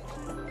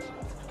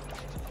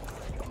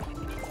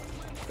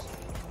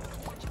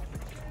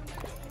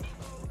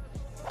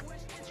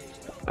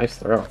 Nice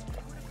throw.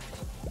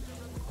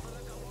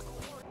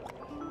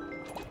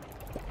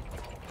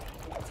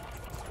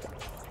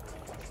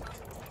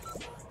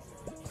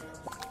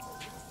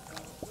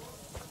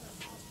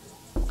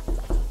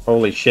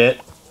 Holy shit.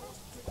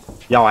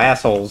 Y'all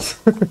assholes.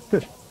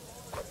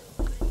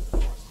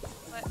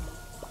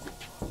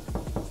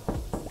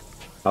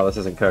 Oh, this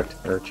isn't cooked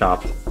or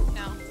chopped.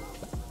 No.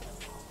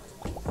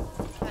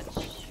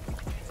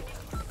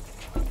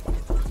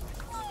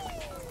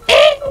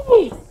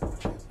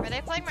 Are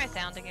they playing my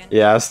sound again?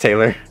 Yeah, it's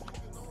Taylor.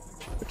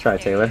 Try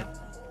it, Taylor.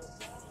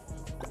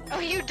 Oh,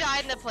 you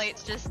died and the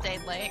plates just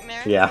stayed laying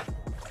there? Yeah.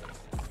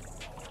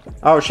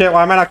 Oh shit,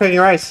 why am I not cooking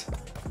rice?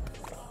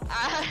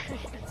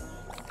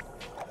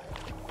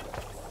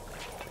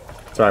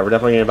 It's alright, we're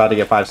definitely about to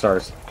get 5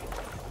 stars.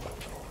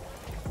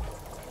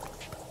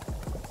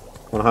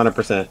 100%. I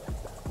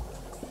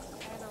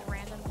have a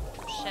random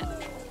shit.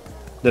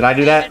 Did I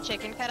do that?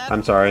 Chicken cut up?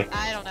 I'm sorry.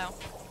 I don't know.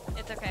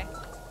 It's okay.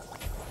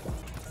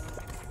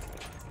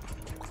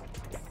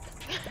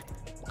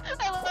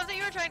 I love that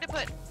you were trying to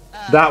put...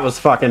 That was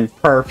fucking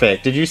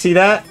perfect. Did you see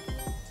that?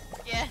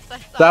 Yes, I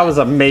saw That was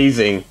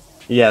amazing.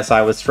 Yes,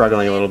 I was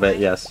struggling a little bit,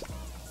 yes.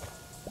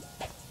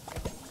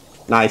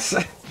 Nice.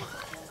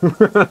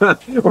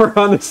 We're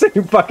on the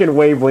same fucking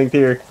wavelength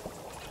here.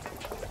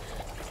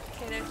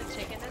 Okay, there's a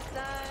chicken that's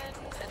done,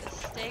 and a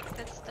steak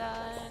that's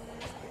done.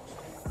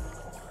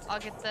 I'll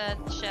get the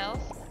shells.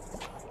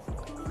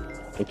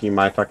 Thank you,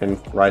 my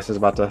fucking rice is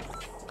about to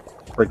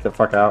freak the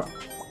fuck out.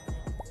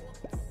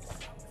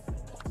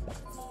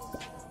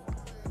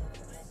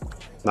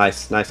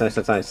 Nice, nice, nice,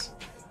 nice, nice.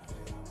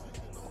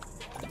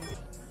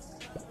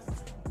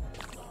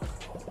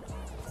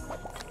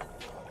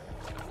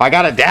 I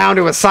got it down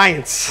to a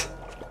science.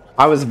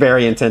 I was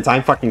very intense.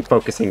 I'm fucking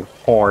focusing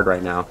hard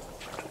right now.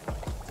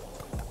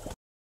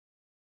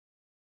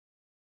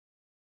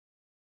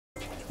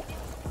 Oh,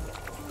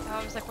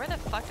 I was like, where the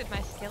fuck did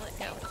my skillet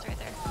go? It's right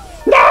there.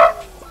 No!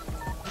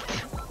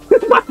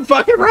 My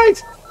fucking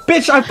rice!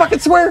 Bitch, I fucking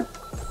swear!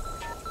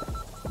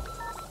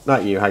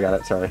 Not you, I got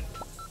it, sorry.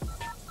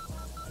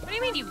 What do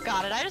you mean you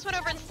got it? I just went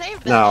over and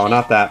saved that No, shit.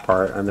 not that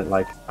part. I meant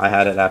like, I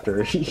had it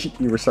after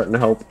you were starting to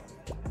help.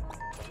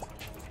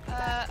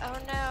 Oh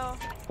no.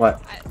 What?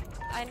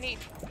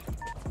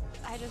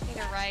 I just need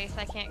a rice.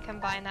 I can't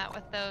combine that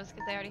with those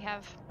because they already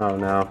have... Oh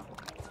no.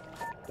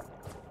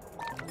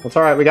 It's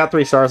alright, we got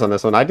 3 stars on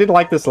this one. I did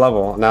like this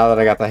level, now that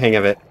I got the hang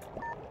of it.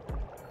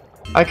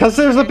 Because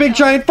there's a big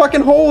giant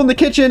fucking hole in the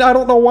kitchen. I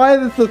don't know why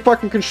the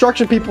fucking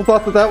construction people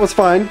thought that that was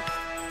fine.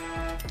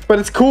 But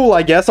it's cool,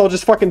 I guess. I'll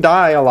just fucking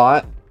die a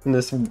lot in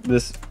this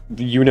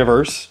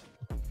universe.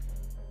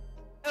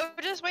 Oh,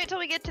 just wait till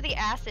we get to the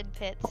acid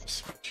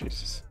pits. Oh,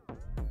 Jesus.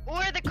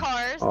 Or the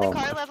cars. Oh, the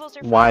car levels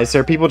are fun. Why is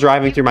there people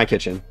driving through my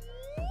kitchen?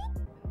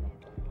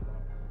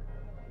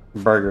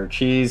 Burger,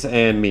 cheese,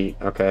 and meat.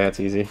 Okay, that's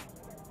easy.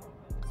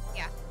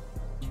 Yeah.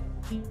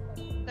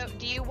 So,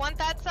 do you want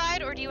that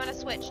side, or do you want to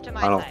switch to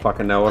my side? I don't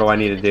fucking know. What do I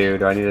need to do?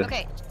 Do I need to...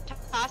 Okay,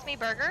 toss me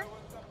burger.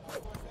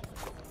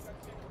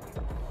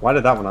 Why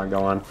did that one not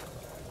go on? Why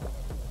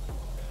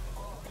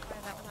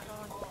did that one not go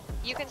on?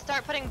 You can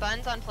start putting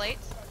buns on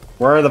plates.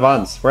 Where are the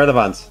buns? Where are the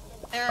buns?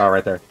 Oh,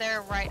 right there.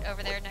 They're right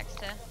over there next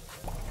to...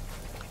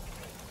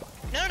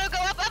 No, go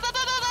up,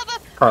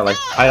 up. Carly, no!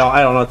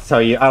 I don't know what to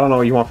tell you. I don't know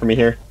what you want from me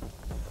here.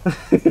 The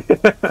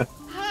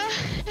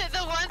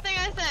one thing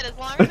I said, as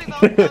long as we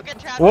both don't get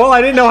trapped... Well,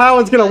 I didn't know how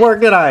it's gonna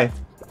work, did I?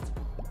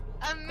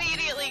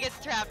 Immediately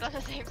gets trapped on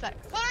the same side.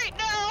 Alright,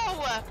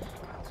 no!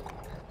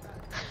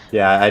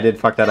 Yeah, I did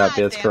fuck that up.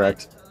 That's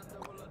correct.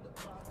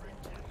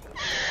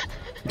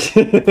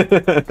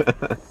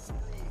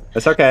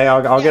 It's okay.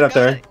 I'll get up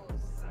there.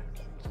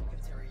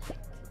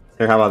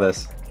 Here, how about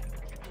this?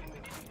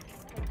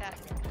 Like that.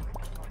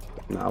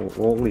 No,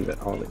 we'll leave it.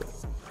 I'll leave it.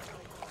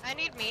 I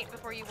need meat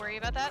before you worry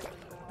about that.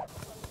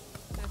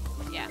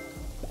 Yeah.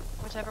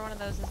 Whichever one of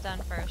those is done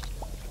first.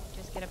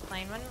 Just get a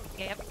plain one.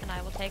 Yep, and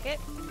I will take it.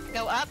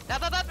 Go up.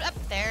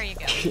 There you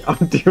go.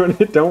 I'm doing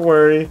it. Don't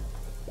worry.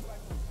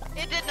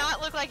 It did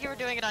not look like you were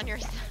doing it on your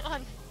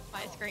on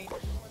my screen.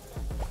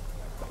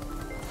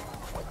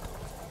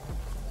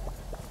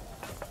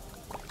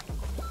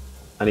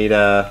 I need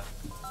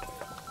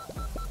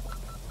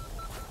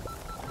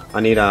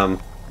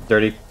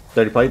dirty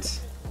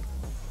plates.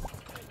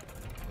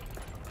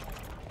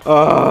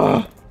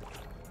 Ugh.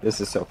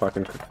 This is so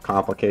fucking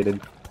complicated.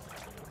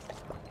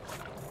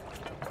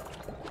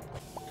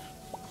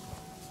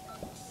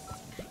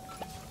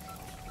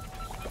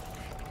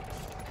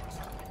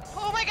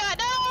 Oh my god,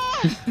 no!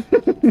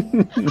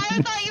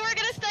 I thought you were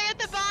gonna stay at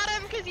the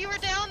bottom because you were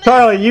down there.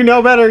 Charlie, you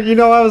know better. You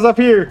know I was up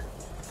here.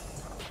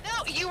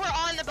 No, you were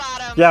on the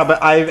bottom. Yeah,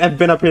 but I have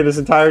been up here this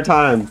entire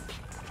time.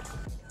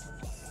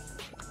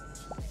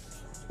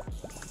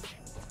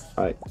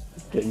 Alright,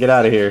 get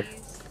out of here.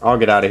 I'll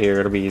get out of here.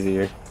 It'll be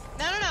easier.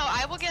 No,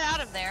 I will get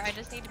out of there. I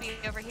just need to be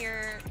over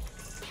here.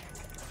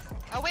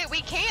 Oh wait,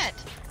 we can't.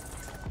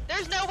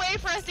 There's no way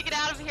for us to get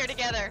out of here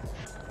together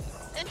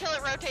until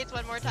it rotates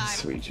one more time.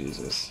 Sweet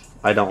Jesus.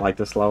 I don't like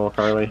this level,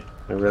 Carly.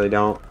 I really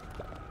don't.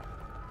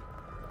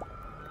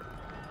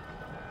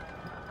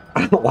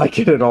 I don't like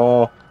it at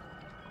all.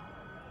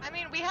 I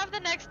mean, we have the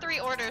next 3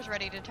 orders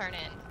ready to turn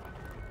in.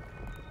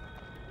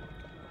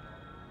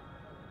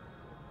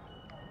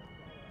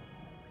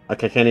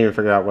 Like, I can't even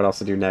figure out what else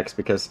to do next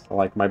because,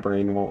 like, my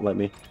brain won't let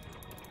me.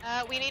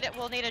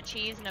 We'll need a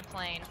cheese and a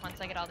plain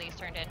once I get all these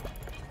turned in.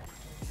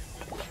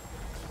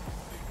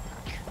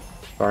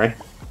 Sorry.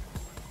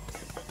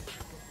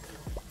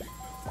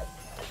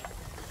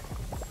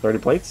 30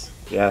 plates?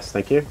 Yes,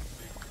 thank you.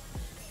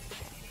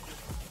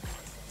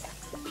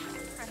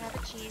 I have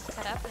a cheese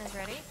cut up and is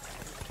ready.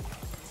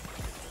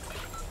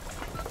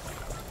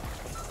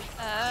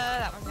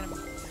 That one's gonna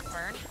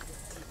burn.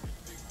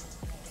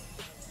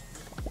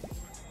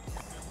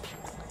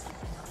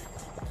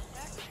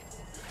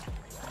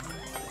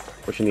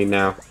 What you need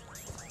now?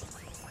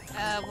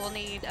 We'll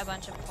need a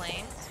bunch of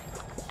planes.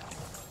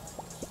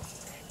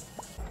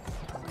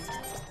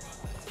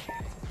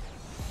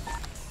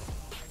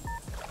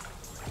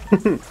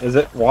 Is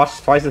it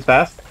washed twice as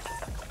fast?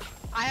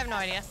 I have no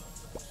idea.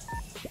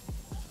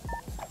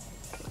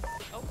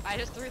 Oh, I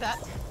just threw that.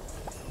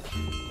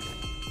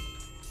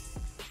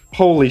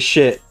 Holy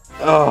shit.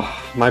 Oh,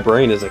 my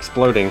brain is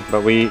exploding.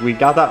 But we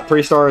got that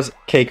 3 stars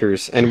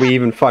cakers, and we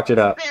even fucked it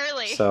up.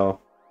 Barely. So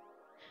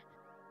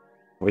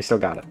we still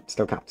got it.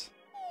 Still counts.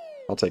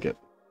 I'll take it.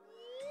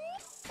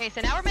 Okay,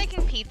 so now we're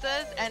making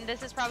pizzas, and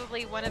this is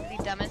probably one of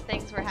the dumbest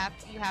things you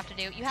have to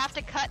do. You have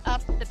to cut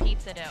up the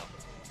pizza dough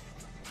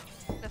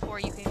before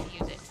you can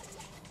use it.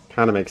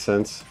 Kind of makes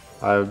sense.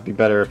 I would be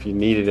better if you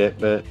needed it,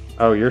 but...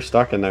 Oh, you're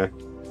stuck in there.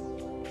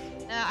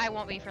 I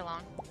won't be for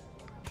long.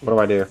 What do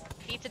I do?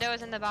 Pizza dough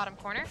is in the bottom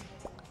corner.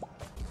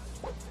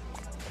 I'm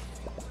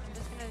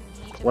just gonna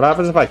need to What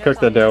happens if I cook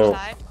the dough?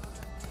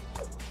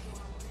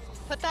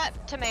 Put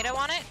that tomato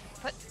on it.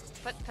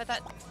 Put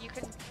that. You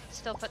can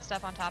still put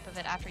stuff on top of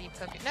it after you've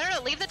cooked it. No,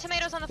 leave the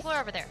tomatoes on the floor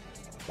over there.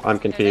 I'm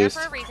confused.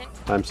 They're there for a reason.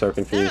 I'm so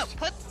confused.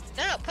 Put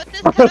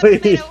this cut up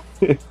tomato.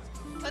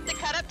 Put the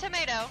cut up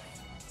tomato.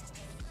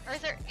 Or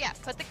is there? Yeah,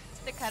 put the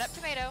cut up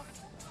tomato.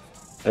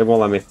 It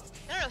won't let me.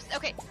 No,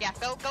 okay, yeah,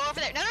 go over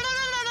there. No,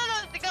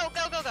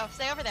 go.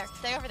 Stay over there.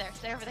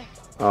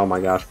 Oh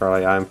my gosh,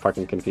 Carly, I'm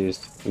fucking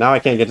confused. Now I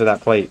can't get to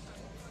that plate.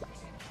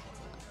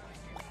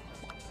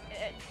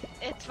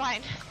 It's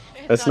fine.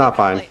 It's not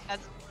fine.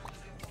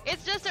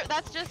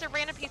 That's just a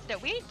random piece of dough.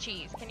 We need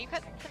cheese. Can you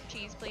cut some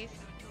cheese, please?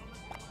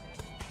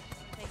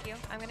 Thank you.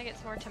 I'm gonna get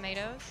some more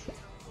tomatoes.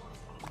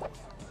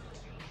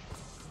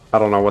 I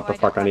don't know what the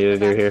fuck I need to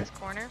do here.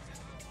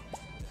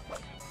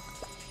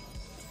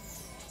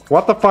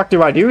 What the fuck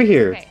do I do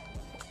here? Okay.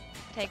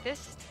 Take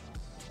this,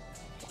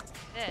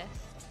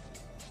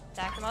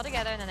 stack them all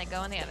together, and then they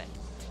go in the oven.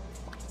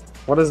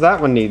 What does that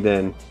one need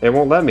then? It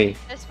won't let me.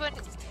 This one,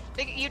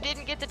 you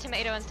didn't get the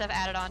tomato and stuff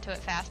added onto it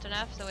fast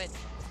enough, so it's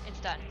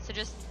done. So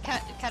just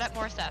cut up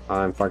more stuff.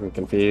 I'm fucking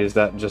confused.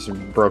 That just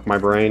broke my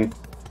brain.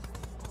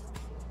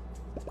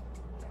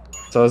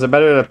 So is it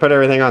better to put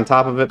everything on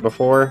top of it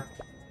before?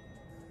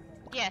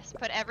 Yes,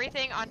 put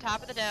everything on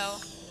top of the dough.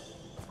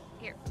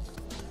 Here.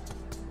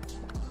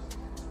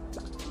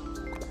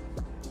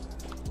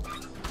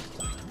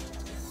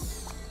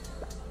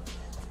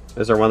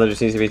 Is there one that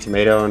just needs to be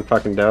tomato and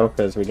fucking dough?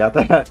 Because we got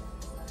that.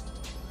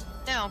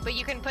 No, but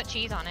you can put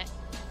cheese on it.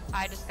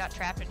 I just got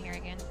trapped in here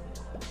again.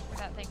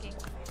 Without thinking.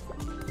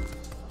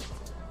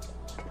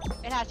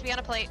 It has to be on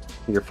a plate.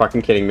 You're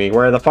fucking kidding me.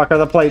 Where the fuck are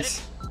the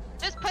plates?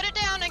 Just put it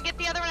down and get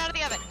the other one out of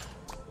the oven.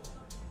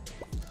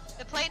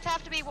 The plates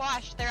have to be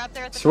washed. They're up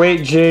there at the Sweet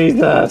top.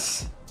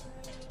 Jesus.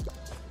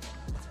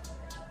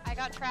 I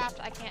got trapped.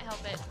 I can't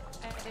help it.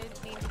 I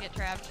didn't mean to get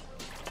trapped.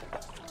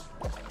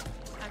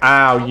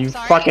 Ow, you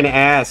sorry. fucking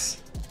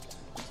ass.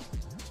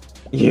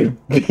 You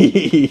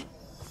bee.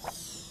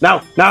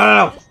 No, no, no,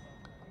 no.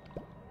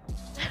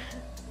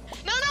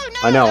 No.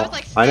 I know, that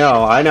was like I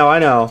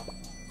know.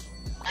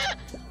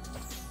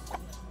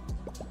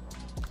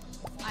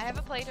 I have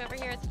a plate over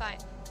here, it's fine.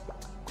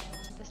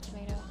 This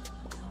tomato.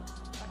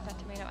 Fuck that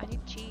tomato. I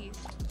need cheese.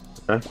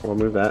 Okay, we'll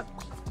move that.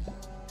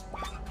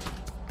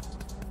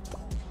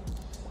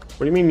 What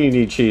do you mean you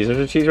need cheese? There's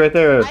a cheese right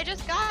there. I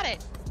just got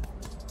it.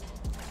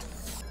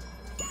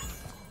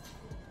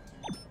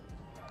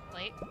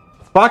 Plate.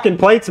 Fucking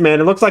plates, man.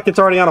 It looks like it's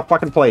already on a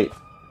fucking plate.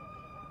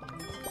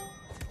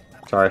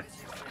 Sorry.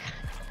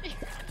 You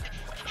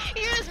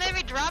just made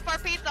me drop our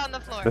pizza on the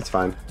floor. That's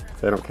fine.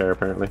 They don't care,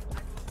 apparently.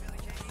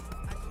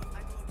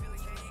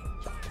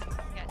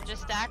 Yeah,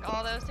 just stack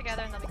all those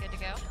together and they'll be good to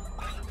go.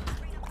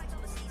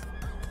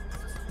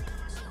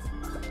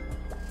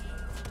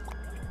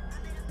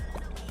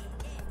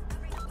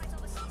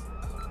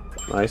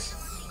 Nice.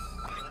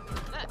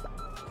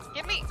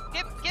 Give me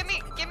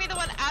the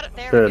one out of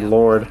there. Good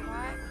lord.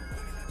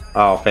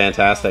 Oh,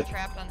 fantastic.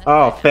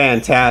 Oh,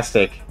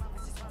 fantastic.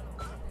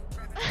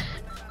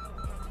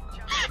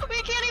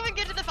 We can't even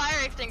get to the fire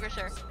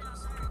extinguisher.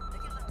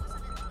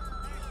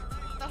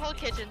 The whole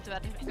kitchen's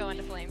about to go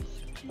into flames.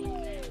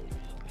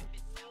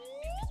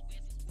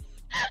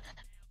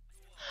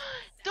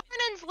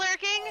 Dornan's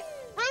lurking!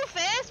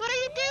 Rufus, what are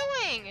you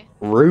doing?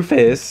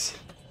 Rufus?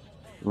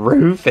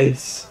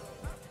 Rufus?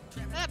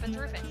 What up, it's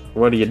Rufus.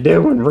 What are you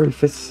doing,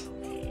 Rufus?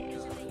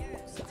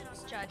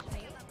 Judge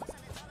me.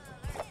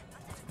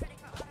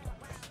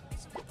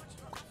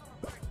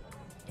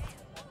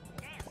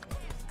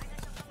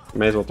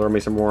 May as well throw me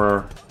some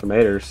more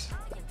tomatoes.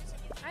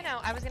 I know,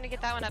 I was gonna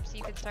get that one up so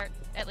you could start,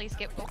 at least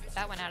get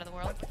that one out of the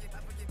world.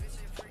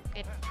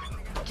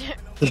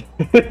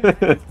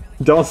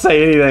 Don't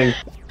say anything.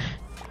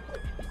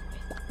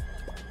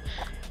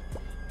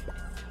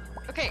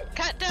 Okay,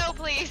 cut dough,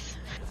 please.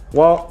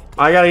 Well,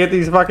 I gotta get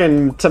these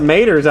fucking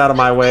tomatoes out of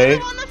my way.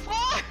 On the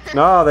floor.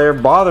 No, they're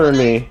bothering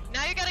me.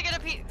 Now you gotta get the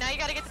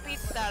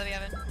pizza out of the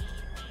oven.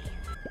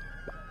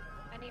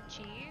 I need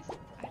cheese.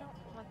 I don't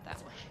want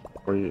that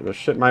one. There's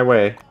shit in my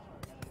way.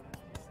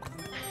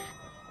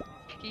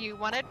 You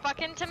wanted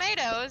fucking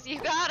tomatoes. You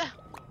gotta.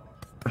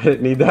 I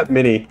didn't need that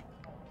many.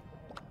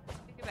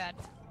 Too bad.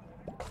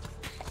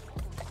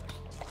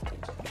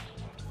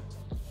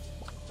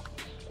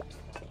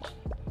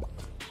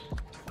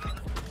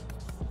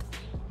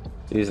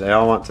 Jeez, they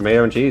all want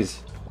tomato and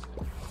cheese.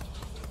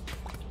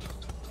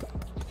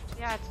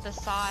 Yeah, it's the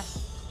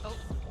sauce. Oh.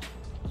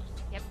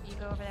 Yep, you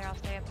go over there. I'll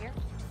stay up here.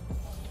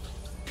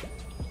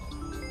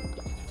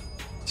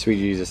 Sweet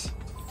Jesus.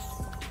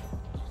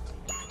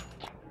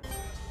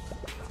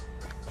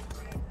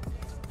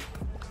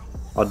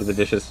 I'll do the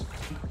dishes.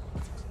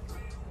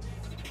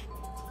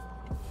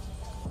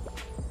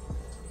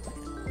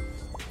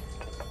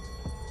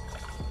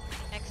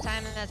 Next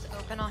time that's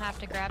open, I'll have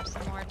to grab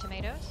some more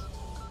tomatoes.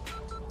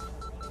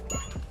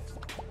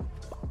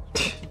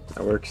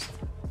 That works.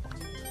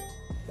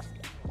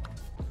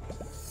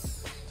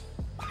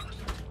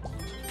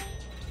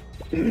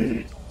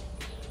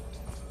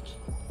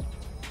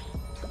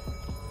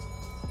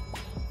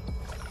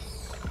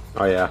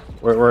 Oh yeah,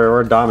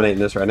 we're dominating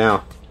this right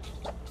now.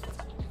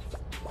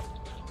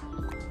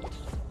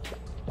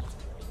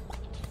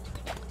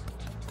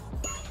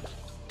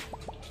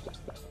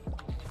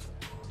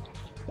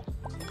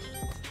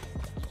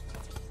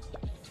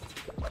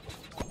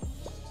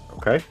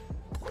 Okay.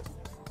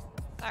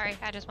 Sorry,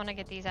 I just want to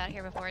get these out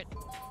here before it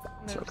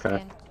moves okay.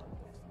 again.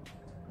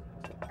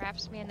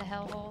 Wraps me in the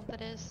hellhole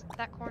that is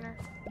that corner.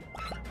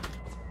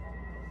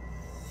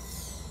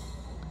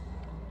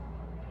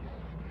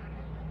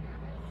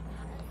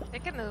 If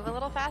it could move a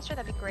little faster,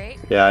 that'd be great.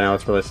 Yeah, I know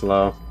it's really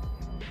slow.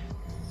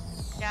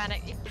 Got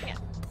it. You can't.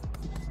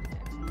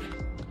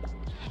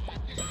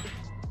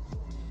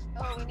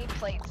 Oh, we need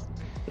plates.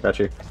 Got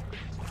you.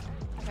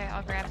 Okay,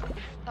 I'll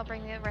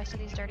bring the rest of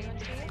these dirty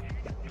ones to you.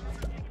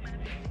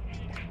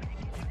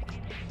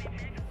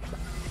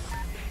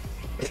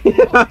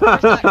 Oh, we're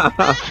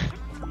stuck.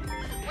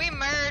 We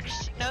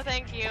merged. No,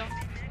 thank you.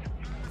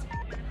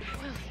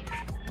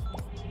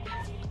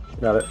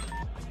 Got it.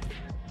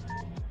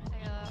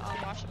 I'll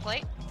wash the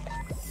plate.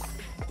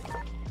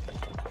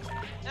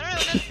 No.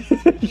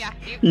 Yeah,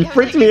 You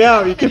freaked me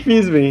out. You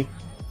confused me.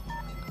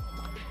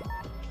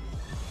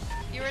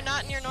 You were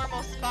not in your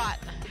normal spot.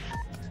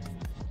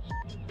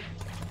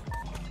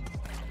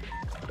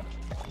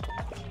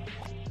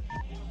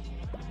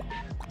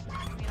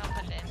 I mean, I'll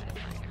put it in, but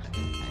it's not gonna put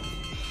it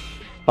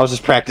in. I was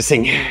just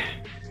practicing Oh my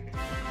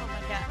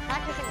god.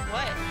 Practicing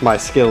what? my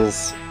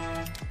skills.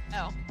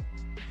 Oh.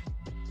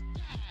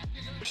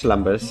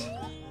 Slumbers.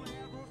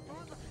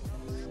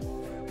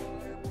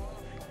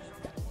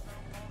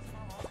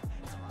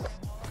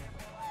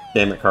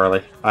 Damn it,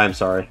 Carly. I'm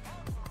sorry.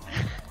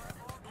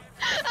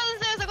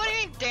 I was like, what do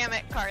you mean, damn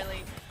it,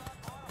 Carly?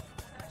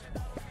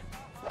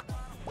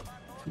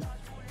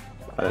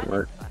 That didn't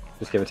work.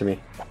 Just give it to me.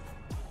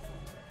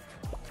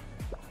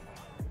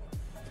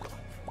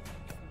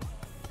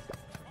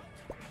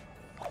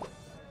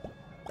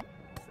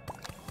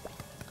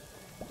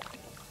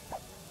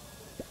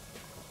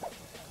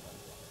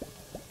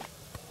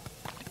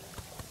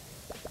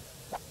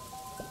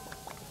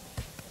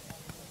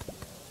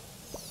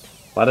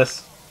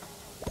 Lettuce.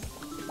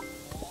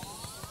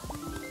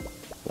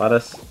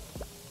 Lettuce.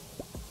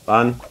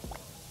 Bun.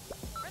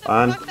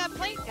 Where the fuck that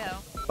plate go?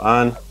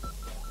 Bun.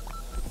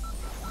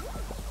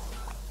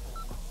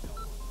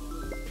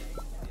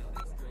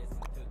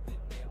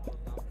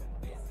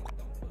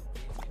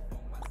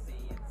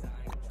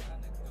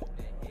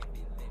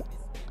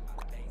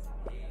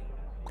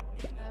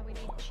 We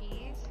need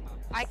cheese.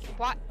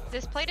 What?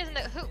 This plate isn't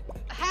the,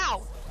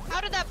 how?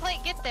 How did that plate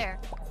get there?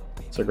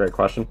 That's a great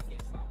question.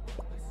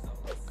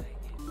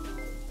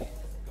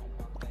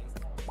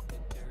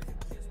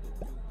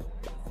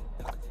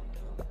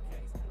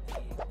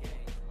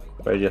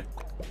 Where'd you?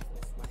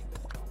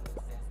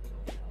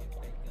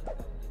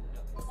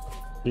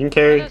 You can One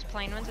carry. of those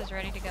plain ones is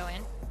ready to go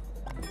in.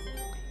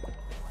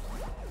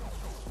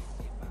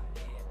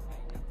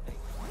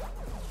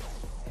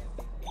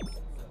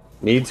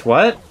 Needs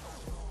what?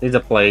 Needs a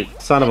plate.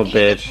 Son of a Needs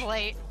bitch.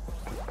 plate.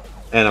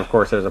 And of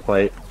course there's a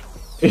plate.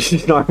 He's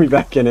just knocked me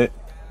back in it.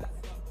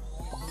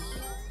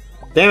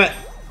 Damn it!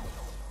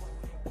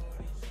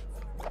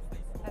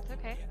 That's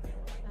okay.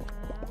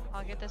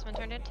 I'll get this one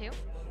turned in too.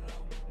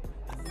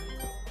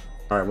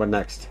 Alright, what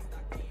next?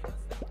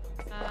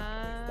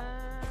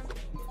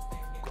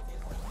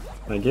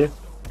 Thank you.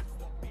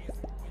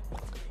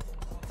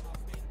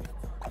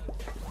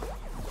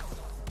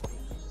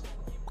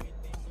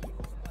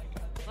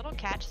 Little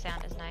catch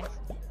sound is nice.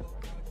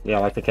 Yeah, I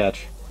like the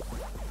catch.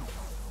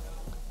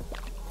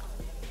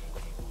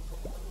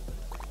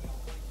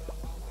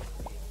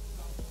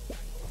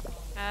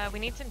 We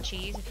need some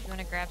cheese if you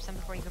want to grab some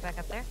before you go back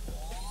up there.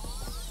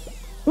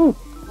 Whew.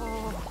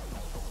 Oh,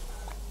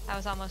 that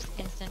was almost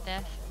instant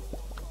death.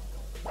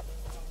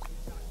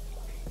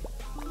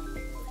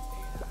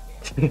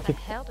 What the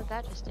hell did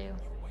that just do?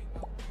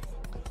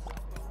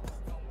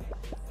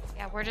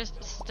 Yeah, we're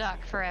just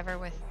stuck forever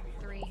with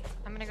 3.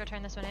 I'm gonna go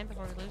turn this one in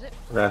before we lose it.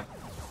 Okay.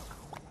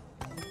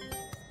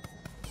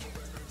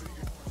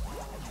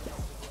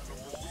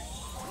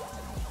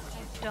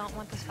 I don't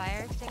want this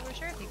fire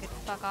extinguisher. If you could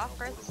fuck off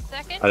for a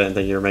second. I didn't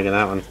think you were making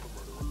that one.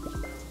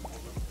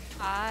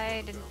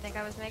 I didn't think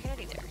I was making it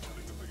either.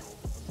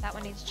 That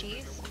one needs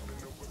cheese.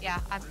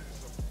 Yeah,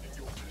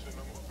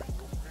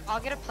 I'll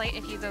get a plate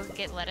if you go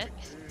get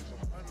lettuce.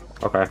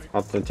 Okay,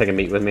 I'll take a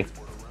meat with me.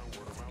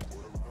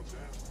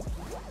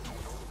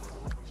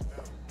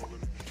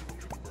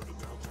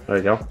 There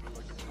you go.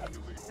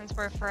 Since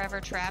we're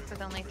forever trapped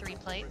with only 3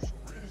 plates,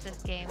 because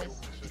this game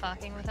is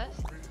fucking with us.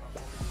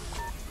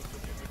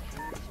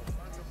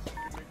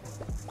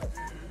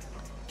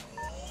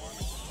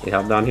 You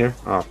help down here?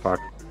 Oh, fuck.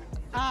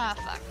 Ah,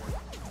 fuck.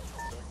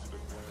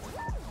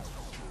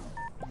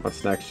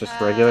 What's next? Just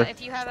regular?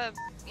 If you have a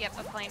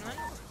plain one.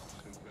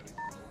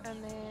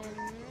 And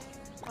then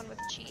one with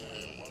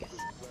cheese.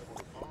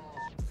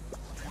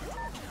 I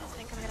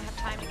think I'm gonna have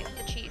time to get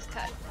the cheese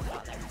cut and put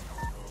on there.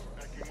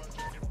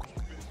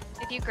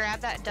 If you grab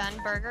that done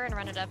burger and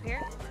run it up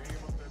here.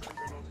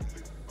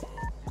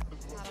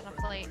 Not on a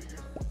plate.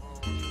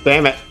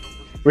 Damn it!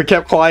 We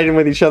kept colliding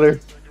with each other.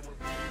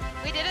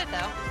 We did it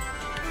though.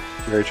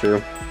 Very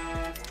true.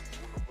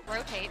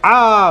 Rotate.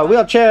 Ah,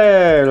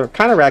 wheelchair!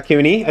 Kind of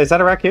raccoony. Is that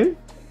a raccoon?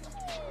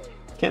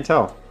 Can't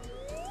tell.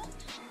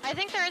 I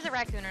think there is a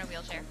raccoon or a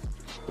wheelchair.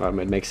 Well,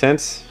 it makes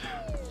sense.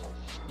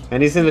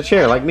 And he's in the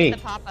chair, like me. The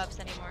pop-ups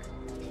anymore,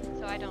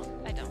 so I don't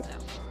know.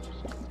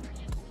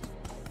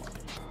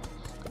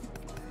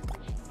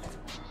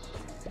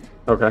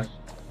 Okay.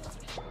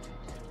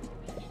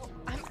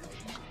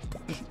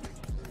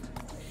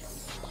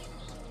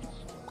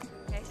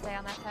 Okay, stay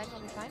on that side.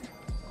 We'll be fine.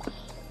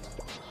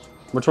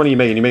 Which one are you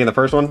making? You making the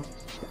first one?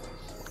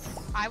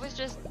 I was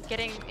just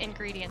getting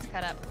ingredients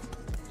cut up.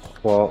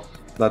 Well,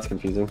 that's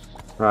confusing.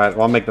 Alright,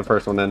 well I'll make the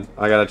first one then.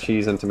 I got a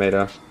cheese and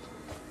tomato.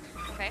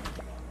 Okay.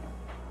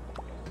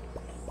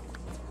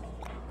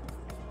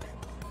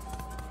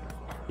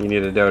 You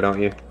need a dough,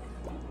 don't you?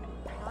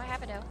 No, I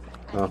have a dough.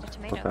 I Oh, need a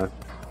tomato. okay.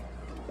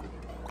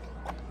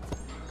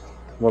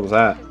 What was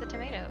that? Where's the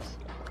tomatoes?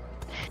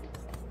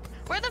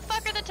 Where the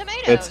fuck are the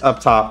tomatoes? It's up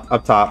top,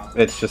 up top.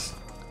 It's just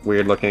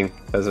weird looking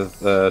because of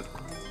the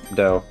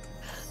dough.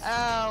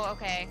 Oh,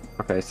 okay.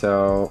 Okay,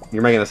 so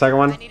you're making the second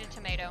one? I need a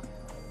tomato.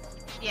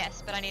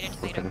 Yes, but I need a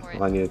tomato for it.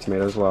 Well, I need a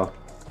tomato as well.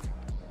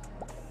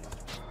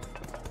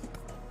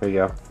 There you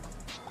go.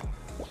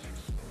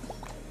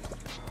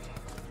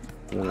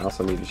 And I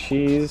also need a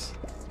cheese.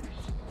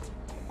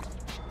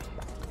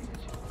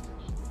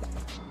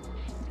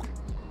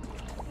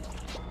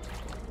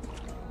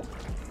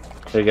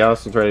 There you go,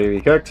 so it's ready to be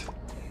cooked.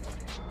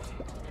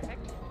 Perfect.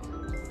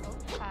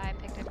 Oh, I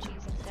picked up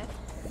cheese instead.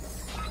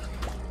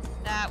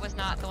 That was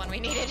not the one we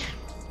needed.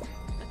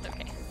 That's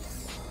okay.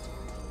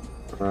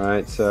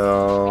 Alright,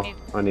 so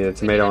I need a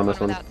tomato on this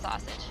one. Without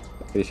sausage.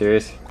 Are you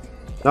serious?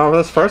 No,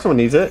 this first one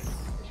needs it.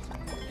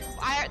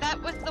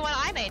 That was the one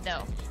I made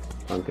though.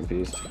 I'm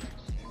confused. The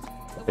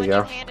There one you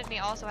go. handed me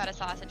also had a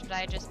sausage, but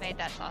I just made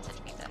that sausage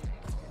pizza.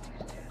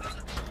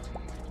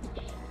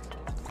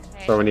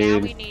 Okay, So we now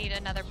need- we need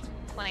another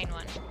plain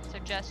one. So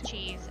just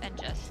cheese and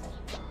just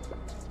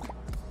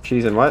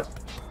Cheese and what?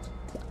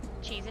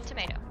 cheese and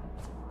tomato.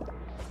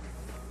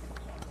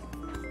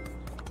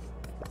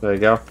 There you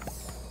go.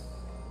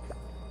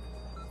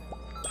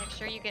 Make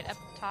sure you get up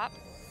top.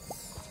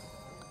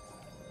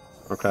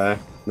 Okay.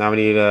 Now we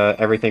need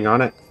everything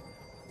on it.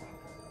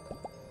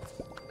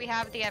 We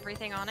have the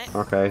everything on it.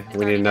 Okay. It's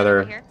We already need done over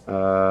another here.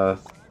 uh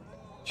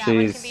That one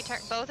cheese. can be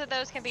turned. Both of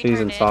those can be cheese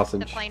turned and in. sausage.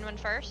 The plain one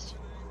first.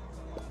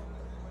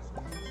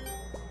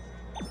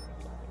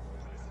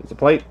 It's a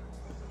plate.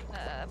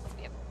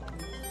 Yep.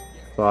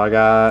 So I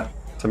got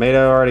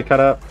tomato already cut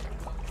up.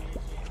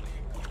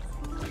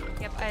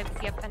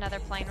 Yep, another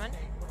plain one.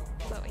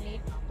 That's what we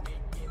need.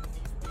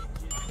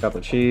 Got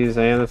the cheese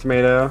and the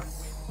tomato.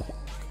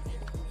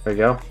 There you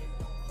go.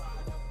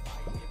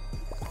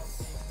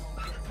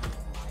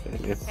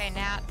 Okay,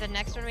 now the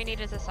next one we need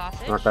is a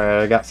sausage. Okay,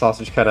 I got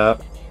sausage cut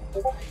up.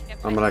 Yep,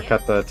 I'm I gonna see it.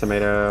 cut the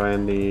tomato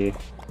and the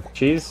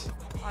cheese.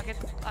 I'll get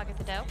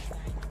the dough.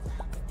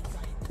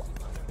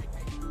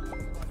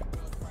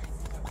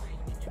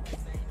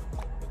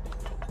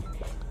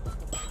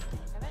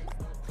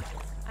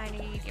 I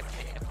need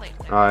a plate.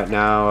 Alright,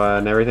 now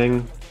and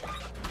everything.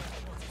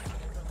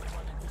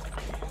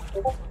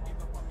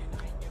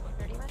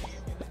 30 minutes.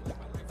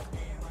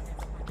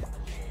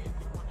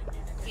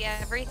 Yeah,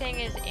 everything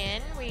is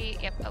in.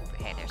 Yep. Oh,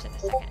 okay. There's in a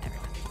second.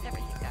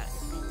 Everything got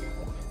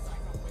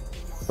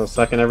it. So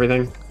second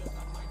everything.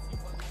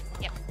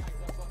 Yep.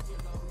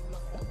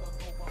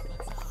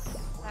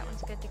 That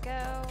one's good to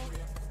go.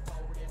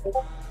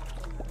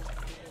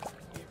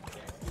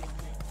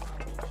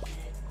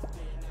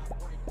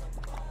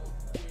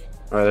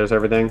 Alright, there's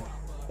everything.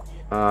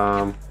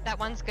 That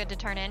one's good to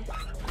turn in.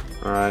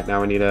 Alright,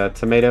 now we need a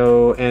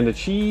tomato and a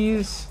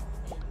cheese.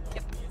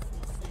 Yep.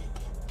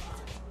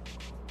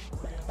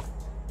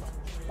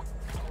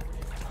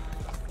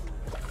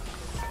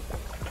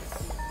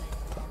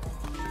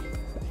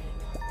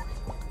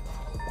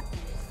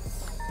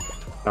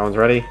 That one's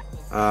ready.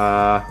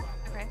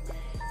 Okay.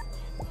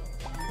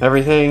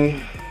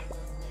 Everything.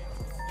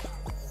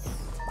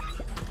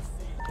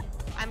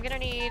 I'm gonna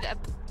need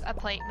a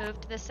plate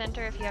moved to the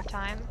center if you have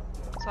time,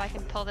 so I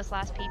can pull this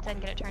last pizza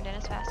and get it turned in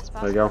as fast as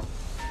There possible. you go.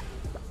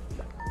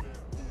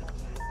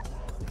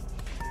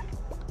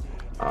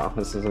 Oh,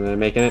 this isn't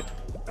making it.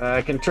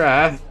 I can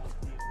try.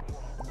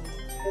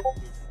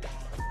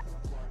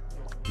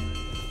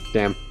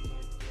 Damn.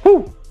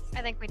 Whew!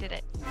 I think we did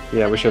it.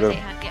 Yeah, we should have.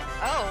 Yeah.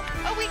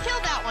 Oh, we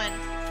killed that one.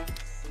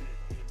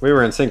 We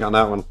were in sync on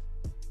that one.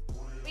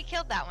 We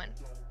killed that one.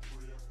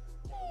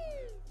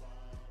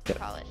 Yeah.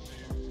 Call it.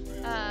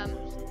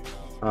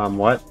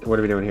 What? What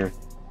are we doing here?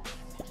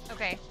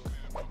 Okay.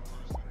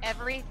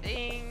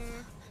 Everything.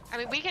 I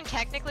mean, we can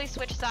technically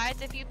switch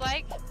sides if you'd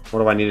like. What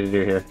do I need to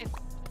do here?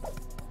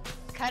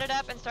 Cut it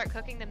up and start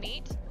cooking the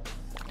meat.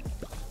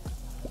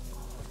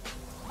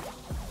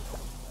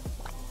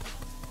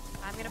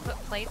 I'm gonna put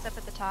plates up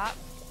at the top.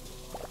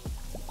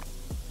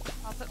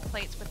 I'll put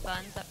plates with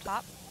buns up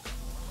top.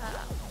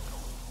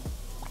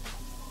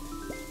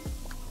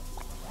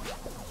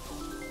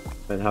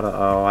 And how to?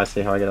 Oh, I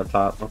see how I get up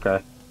top.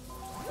 Okay.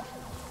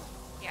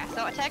 Yeah,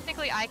 so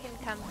technically I can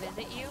come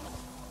visit you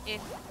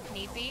if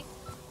need be.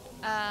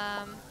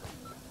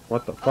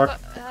 What the fuck?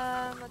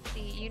 Let's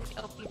see. You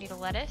need a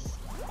lettuce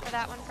for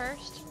that one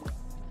first.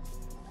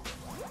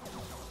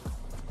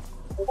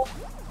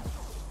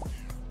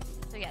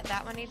 So yeah,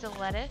 that one needs a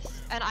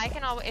lettuce, and I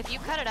can always, if you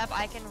cut it up,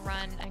 I can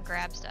run and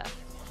grab stuff.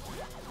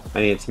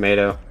 I need a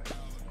tomato.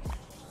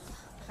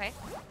 Okay.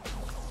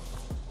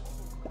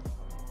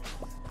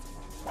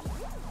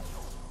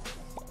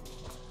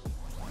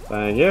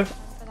 Thank you.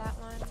 For that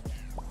one.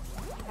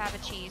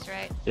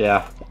 right?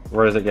 Yeah.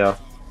 Where does it go?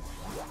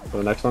 For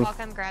the next one? I'll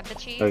come grab the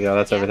cheese. There we go,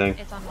 that's everything.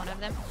 It's on one of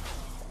them.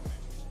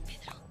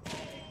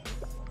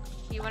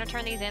 You want to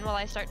turn these in while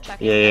I start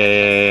chucking?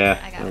 Yeah.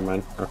 I got Never it.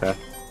 mind. Okay.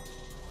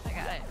 I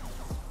got it.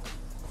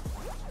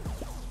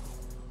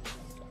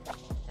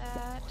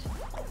 That.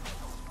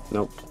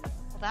 Nope.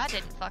 Well, that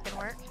didn't fucking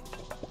work.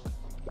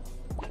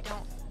 I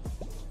don't.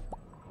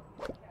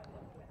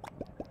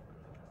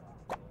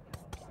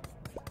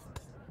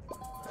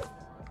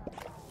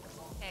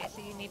 Okay,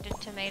 so you need a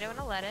tomato and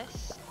a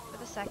lettuce for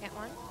the second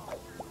one.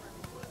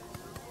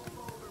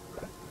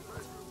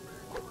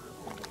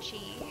 And a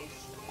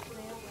cheese.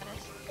 Tomato,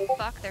 lettuce.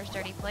 Fuck, there's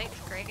dirty plates.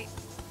 Great.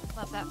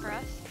 Love that for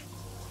us.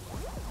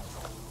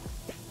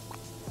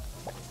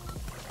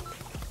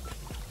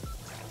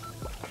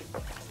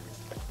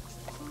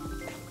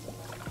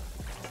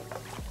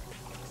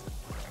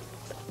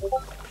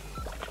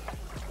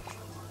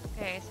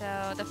 Okay,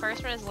 so the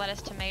first one is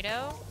lettuce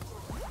tomato.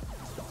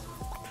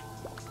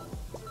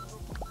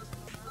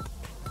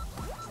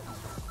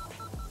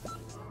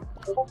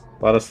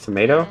 Lettuce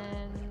tomato?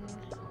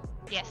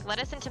 Yes,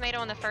 lettuce and tomato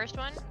on the first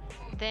one,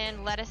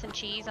 then lettuce and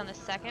cheese on the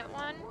second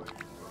one,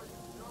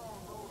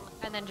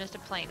 and then just a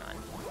plain one.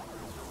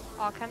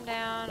 I'll come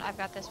down, I've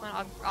got this one,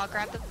 I'll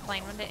grab the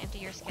plain one to empty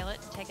your skillet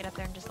and take it up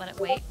there and just let it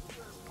wait.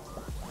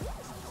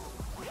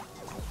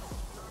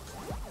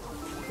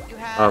 You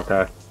have...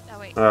 Okay. Oh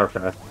wait.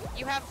 Okay.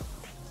 You have...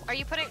 Are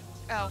you putting...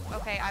 Oh,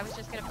 okay, I was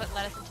just gonna put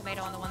lettuce and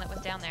tomato on the one that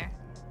was down there.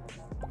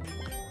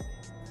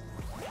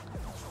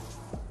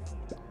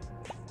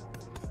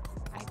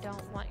 I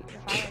don't want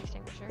your fire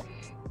extinguisher.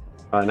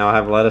 Alright, now I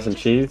have lettuce and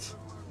cheese.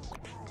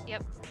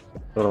 Yep.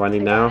 What do I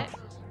need now?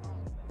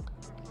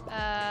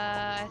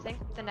 I think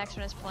the next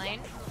one is plain.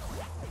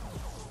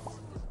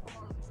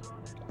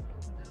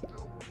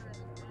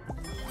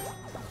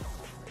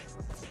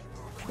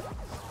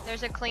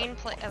 There's a clean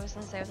plate. I was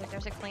like,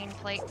 there's a clean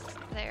plate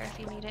there if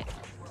you need it.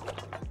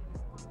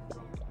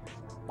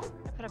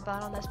 I put a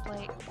bun on this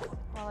plate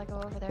while I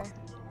go over there.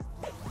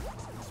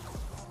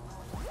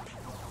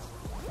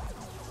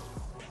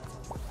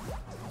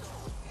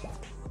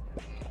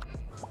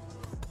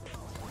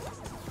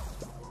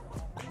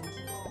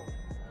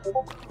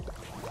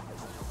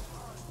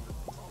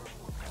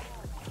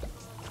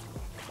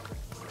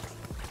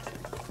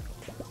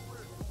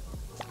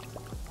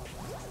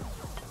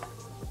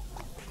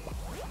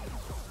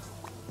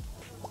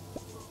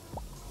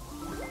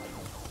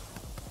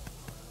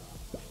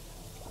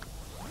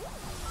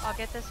 I'll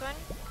get this one.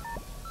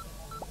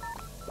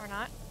 Or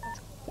not.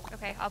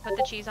 Okay, I'll put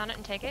the cheese on it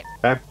and take it.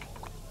 Okay.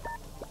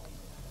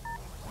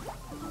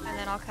 And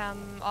then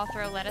I'll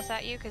throw lettuce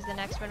at you, because the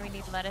next one we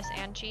need lettuce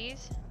and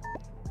cheese.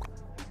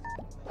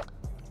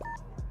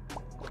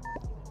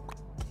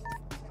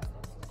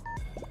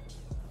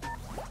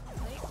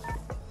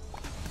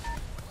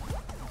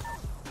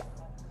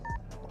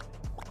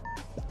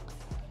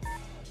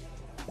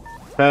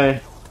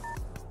 Okay.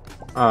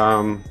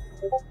 Now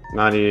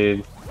I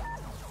need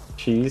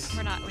cheese.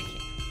 We're not, we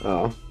can't.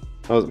 Oh.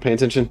 I wasn't paying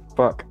attention.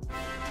 Fuck.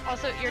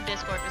 Also, your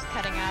Discord was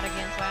cutting out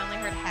again, so I only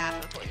heard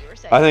half of what you were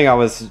saying. I think I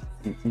was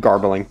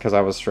garbling because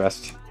I was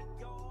stressed.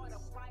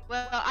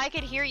 Well, I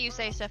could hear you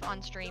say stuff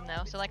on stream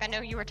though, so like I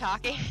know you were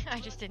talking, I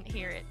just didn't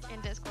hear it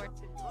in Discord.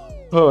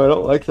 Oh, I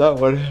don't like that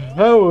one.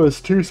 That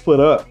was too split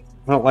up.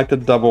 I don't like the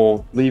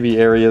double Levy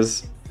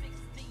areas.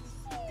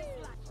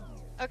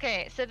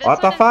 Okay, so this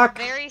What one the fuck?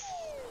 is very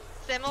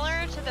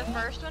similar to the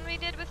first one we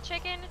did with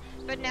chicken,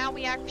 but now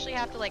we actually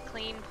have to like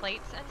clean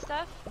plates and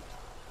stuff.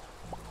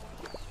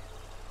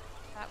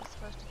 That was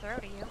supposed to throw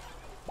to you.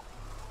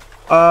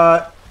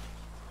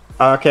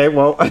 Okay,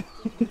 well,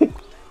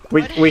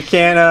 we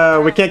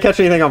can't catch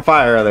anything on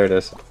fire. Oh, there it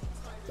is.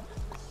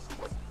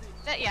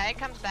 Yeah, it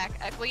comes back.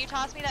 Will you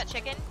toss me that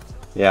chicken?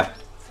 Yeah.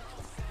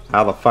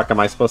 How the fuck am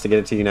I supposed to get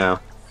it to you now?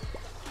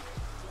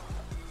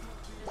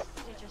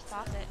 You just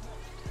toss it.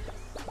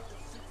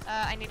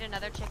 I need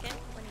another chicken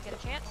when you get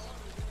a chance.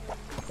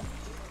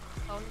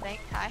 Oh,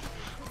 thanks. Hi.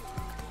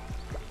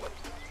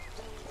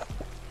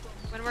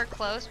 When we're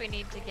close, we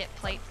need to get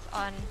plates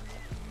on.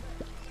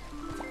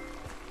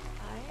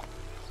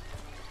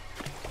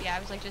 Yeah, I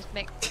was like, just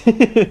make.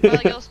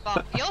 Well, you'll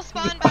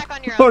spawn back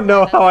on your own. Oh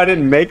no, how I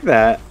didn't make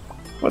that.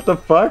 What the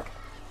fuck?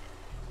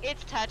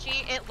 It's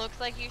touchy. It looks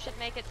like you should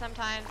make it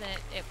sometimes, and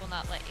it will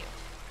not let you.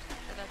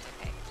 So that's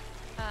okay.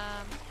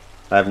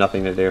 I have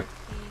nothing to do.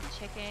 The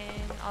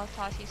chicken. I'll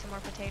toss you some more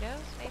potatoes,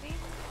 maybe.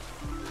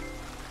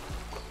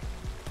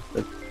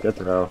 Good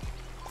throw.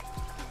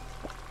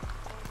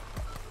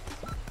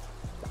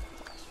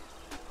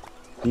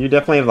 You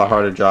definitely have the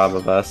harder job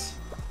of us.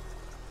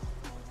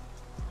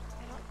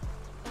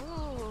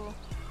 Ooh,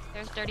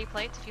 there's dirty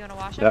plates if you want to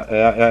wash them.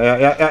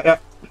 Yeah.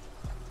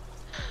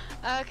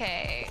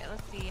 Okay,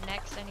 let's see.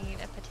 Next, I need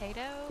a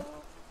potato.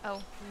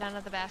 Oh, none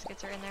of the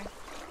baskets are in there.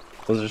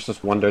 Was there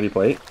just one dirty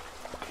plate?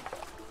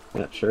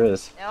 Yeah, it sure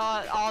is.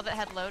 All that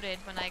had loaded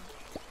when I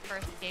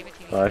first gave it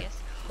to you. Sorry. Yes.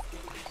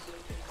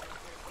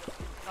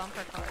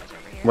 Bumper cars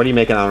over here. What are you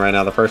making on right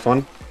now? The first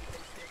one?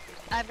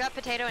 I've got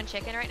potato and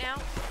chicken right now.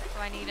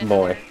 I need another...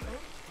 Boy.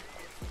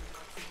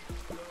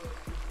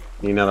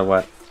 Need another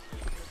what?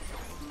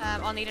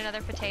 I'll need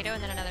another potato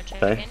and then another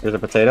chicken. Okay, here's a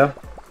potato.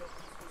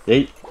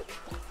 Yeet.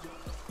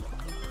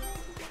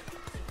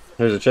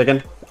 Here's a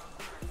chicken.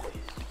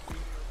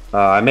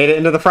 I made it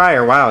into the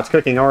fryer. Wow, it's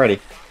cooking already.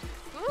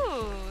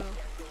 Ooh.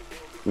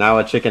 Now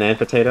a chicken and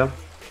potato.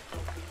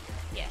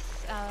 Yes.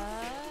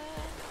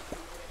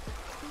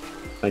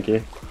 Thank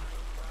you.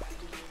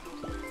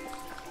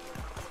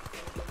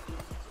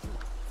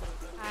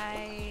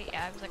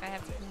 I was like, I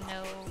have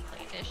no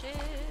plate dishes.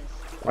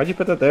 Why'd you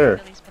put that there?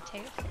 At least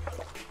potatoes.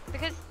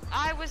 Because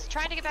I was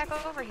trying to get back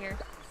over here.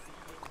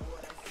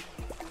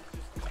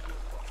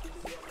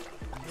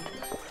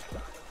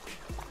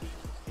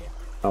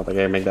 I don't think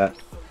I can make that.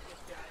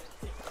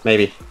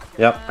 Maybe.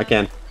 Yep, I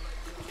can.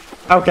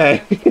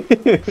 Okay.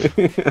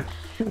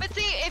 But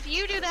see, if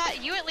you do that,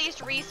 you at least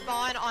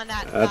respawn on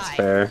that side. That's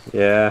fair.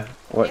 Yeah.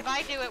 What? If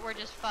I do it, we're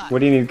just fucked. What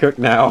do you need cooked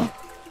now?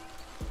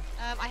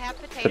 I have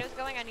potatoes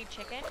going. I need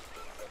chicken.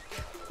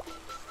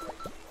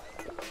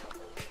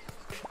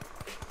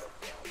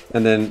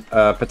 And then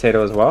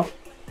potato as well,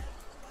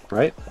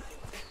 right?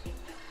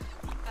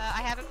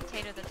 I have a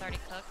potato that's already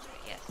cooked, but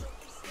yes.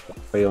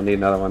 But you'll need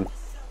another one.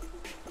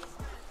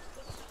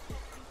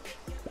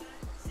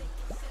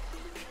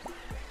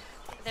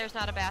 There's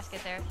not a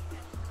basket there.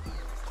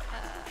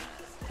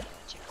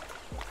 Chicken.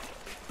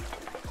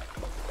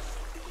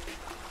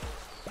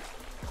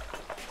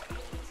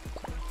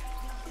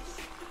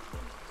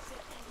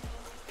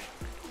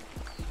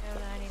 Oh,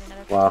 then I need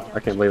another Wow, potato. I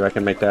can't believe I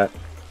can make that.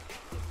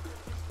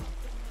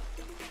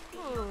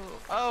 Ooh.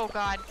 Oh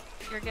god,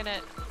 you're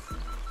gonna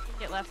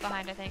get left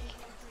behind, I think.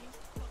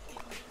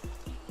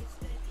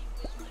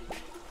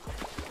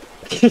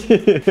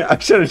 I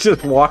should have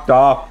just walked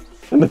off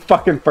in the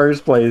fucking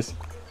first place.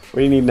 What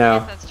do you need now?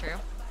 Yes, that's true.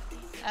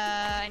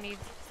 I need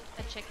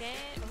a chicken.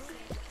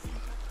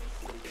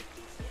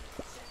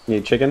 You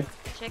need chicken?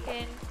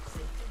 Chicken.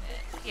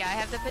 Yeah,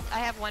 I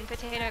have one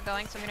potato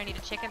going, so I'm gonna need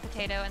a chicken,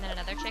 potato, and then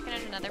another chicken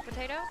and another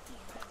potato.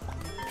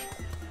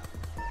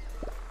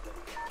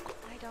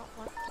 I don't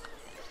want.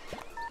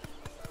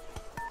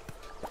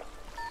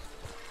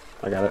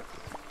 I got it.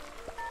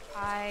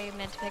 I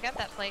meant to pick up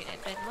that plate and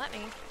it didn't let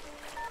me.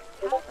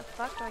 How the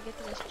fuck do I get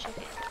to this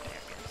chicken? There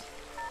it goes.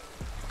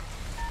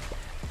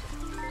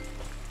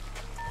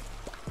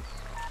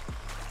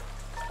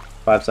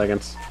 5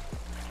 seconds.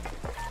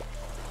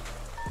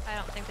 I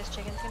don't think this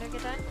chicken's gonna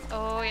get done.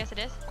 Oh, yes it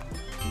is.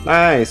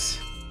 Nice.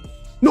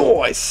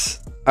 Nice.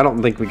 I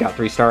don't think we got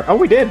 3-star. Oh,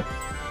 we did.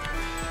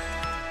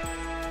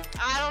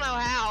 I don't know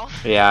how.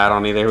 Yeah, I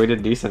don't either. We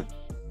did decent.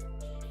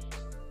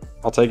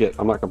 I'll take it.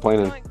 I'm not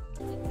complaining.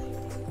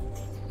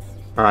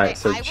 All right, Okay,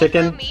 so I will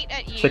chicken, throw meat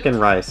at you chicken,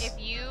 rice. If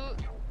you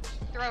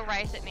throw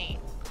rice at me.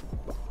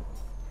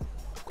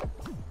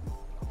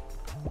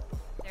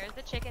 There's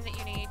the chicken that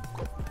you need.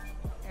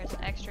 There's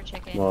an extra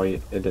chicken. Well,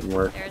 it didn't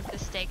work. There's the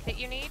steak that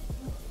you need.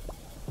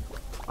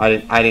 I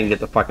didn't get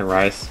the fucking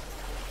rice.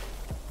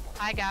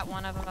 I got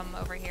one of them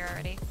over here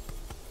already.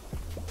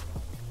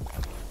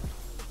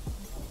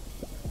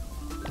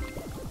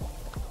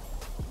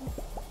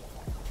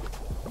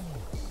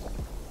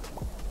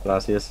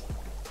 Gracias.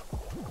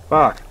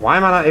 Fuck. Why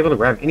am I not able to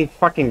grab any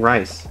fucking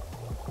rice?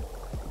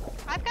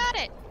 I've got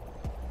it.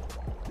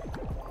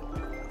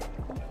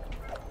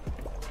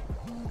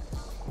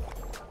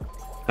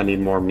 I need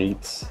more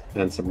meats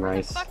and some Where the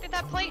rice. fuck did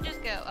that plate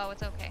just go? Oh,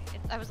 it's okay.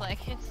 I was like,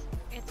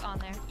 it's on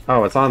there.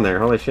 Oh, it's on there.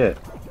 Holy shit.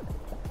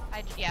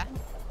 Yeah.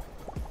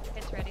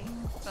 It's ready.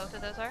 Both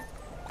of those are.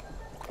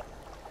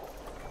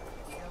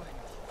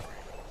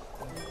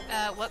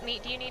 What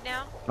meat do you need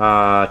now?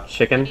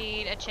 Chicken. You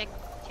need two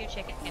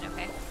chicken,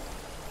 okay.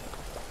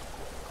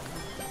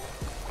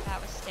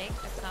 That was steak,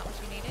 that's not what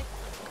you needed.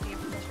 Do you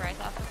put this rice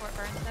off before it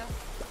burns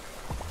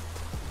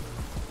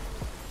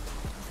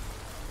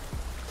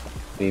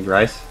though? Need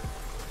rice.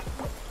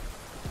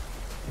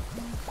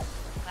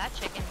 That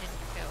chicken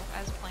didn't go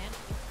as planned.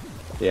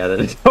 Yeah, that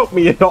didn't help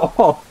me at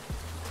all.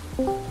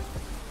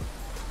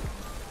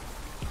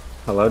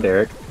 Hello,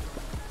 Derek.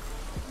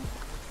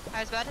 I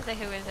was about to say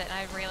who is it, and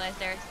I realized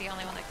Derek's the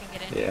only one that can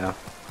get in. Yeah.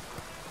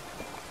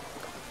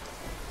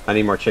 I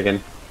need more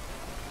chicken.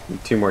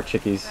 Need 2 more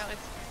chickies. Well,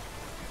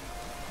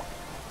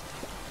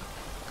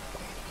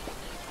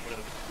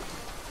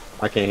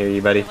 I can't hear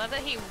you, buddy. I love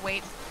that he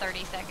waits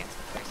 30 seconds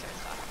before he starts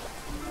talking.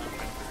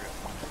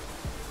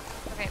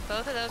 Okay,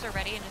 both of those are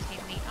ready and just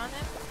need meat on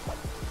them.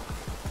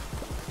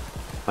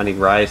 I need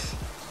rice.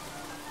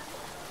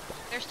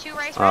 There's 2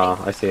 rice ready.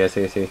 Oh, I see.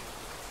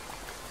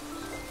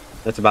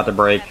 It's about to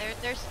break. Yeah,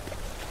 there's...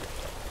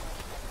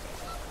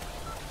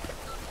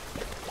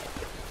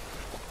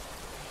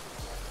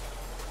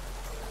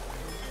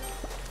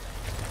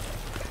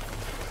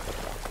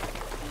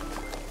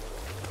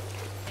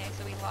 Okay,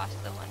 so we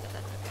lost the one, but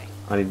that's okay.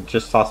 I need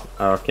just toss.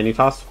 Oh, can you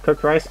toss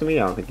cooked rice to me?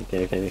 I don't think you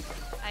can you?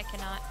 I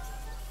cannot.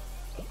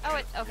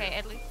 Oh, okay.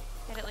 It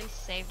at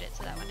least saved it,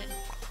 so that one didn't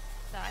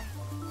die.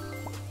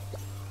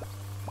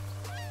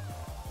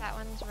 That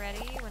one's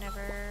ready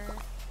whenever.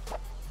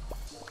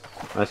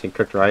 I see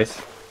cooked rice.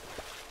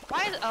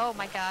 Why is... Oh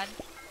my god.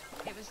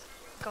 It was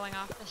going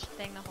off this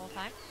thing the whole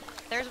time.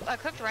 There's a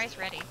cooked rice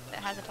ready that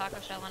has a taco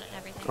shell on it and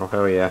everything. Oh,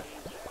 hell yeah.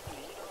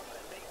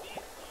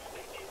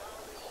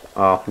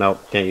 Oh, no,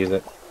 can't use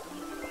it.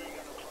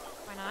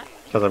 Why not?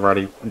 Because I've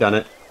already done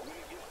it.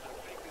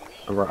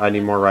 I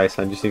need more rice.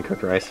 I just need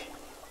cooked rice.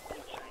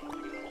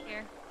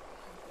 Here.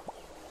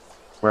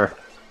 Where?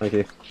 Thank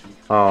you.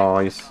 Oh,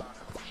 he's...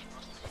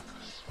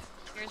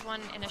 Here's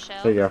one in a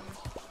shell. There you go.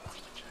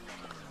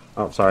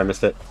 Oh, sorry, I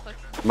missed it.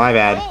 My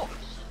bad. Oh!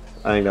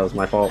 I think that was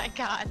my fault. Oh my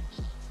god.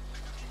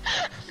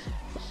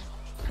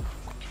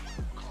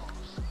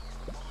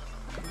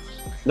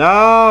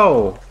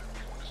 No!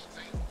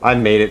 I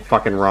made it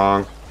fucking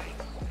wrong.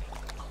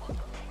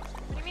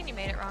 What do you mean you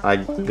made it wrong? I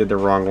did the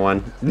wrong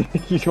one.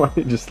 You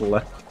just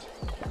left.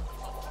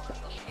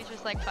 He's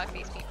just like, fuck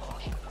these people.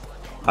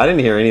 I didn't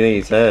hear anything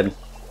he said.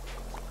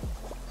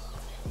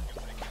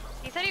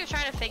 He said he was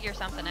trying to figure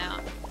something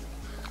out.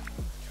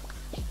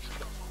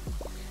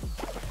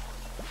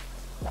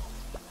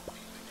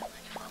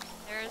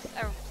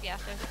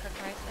 There's a cooked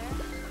rice there.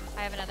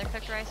 I have another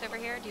cooked rice over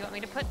here. Do you want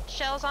me to put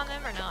shells on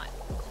them or not?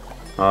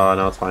 Oh,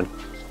 no, it's fine.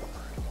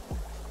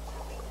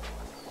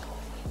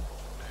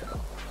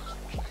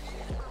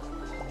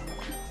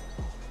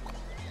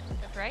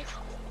 Cooked rice?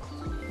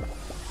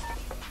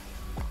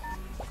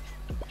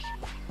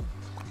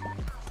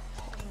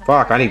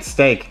 Fuck, I need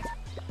steak.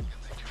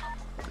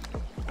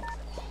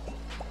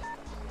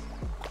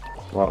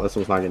 Well, this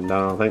one's not getting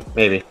done, I don't think.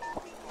 Maybe.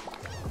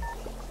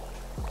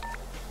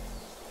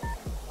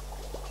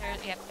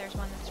 Yep, there's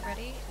one that's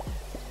ready.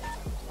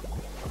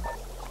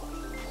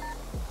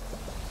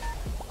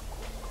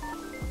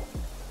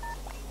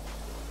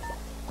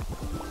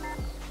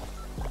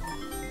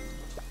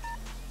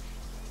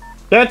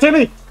 Yeah,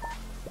 Timmy!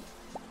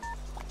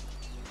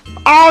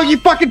 Oh, you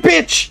fucking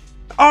bitch!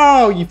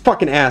 Oh, you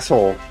fucking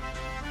asshole.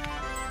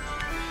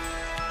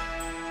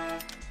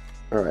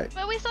 Alright.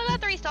 But we still got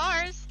 3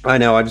 stars. I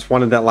know, I just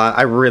wanted that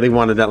I really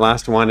wanted that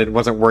last one. It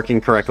wasn't working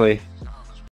correctly.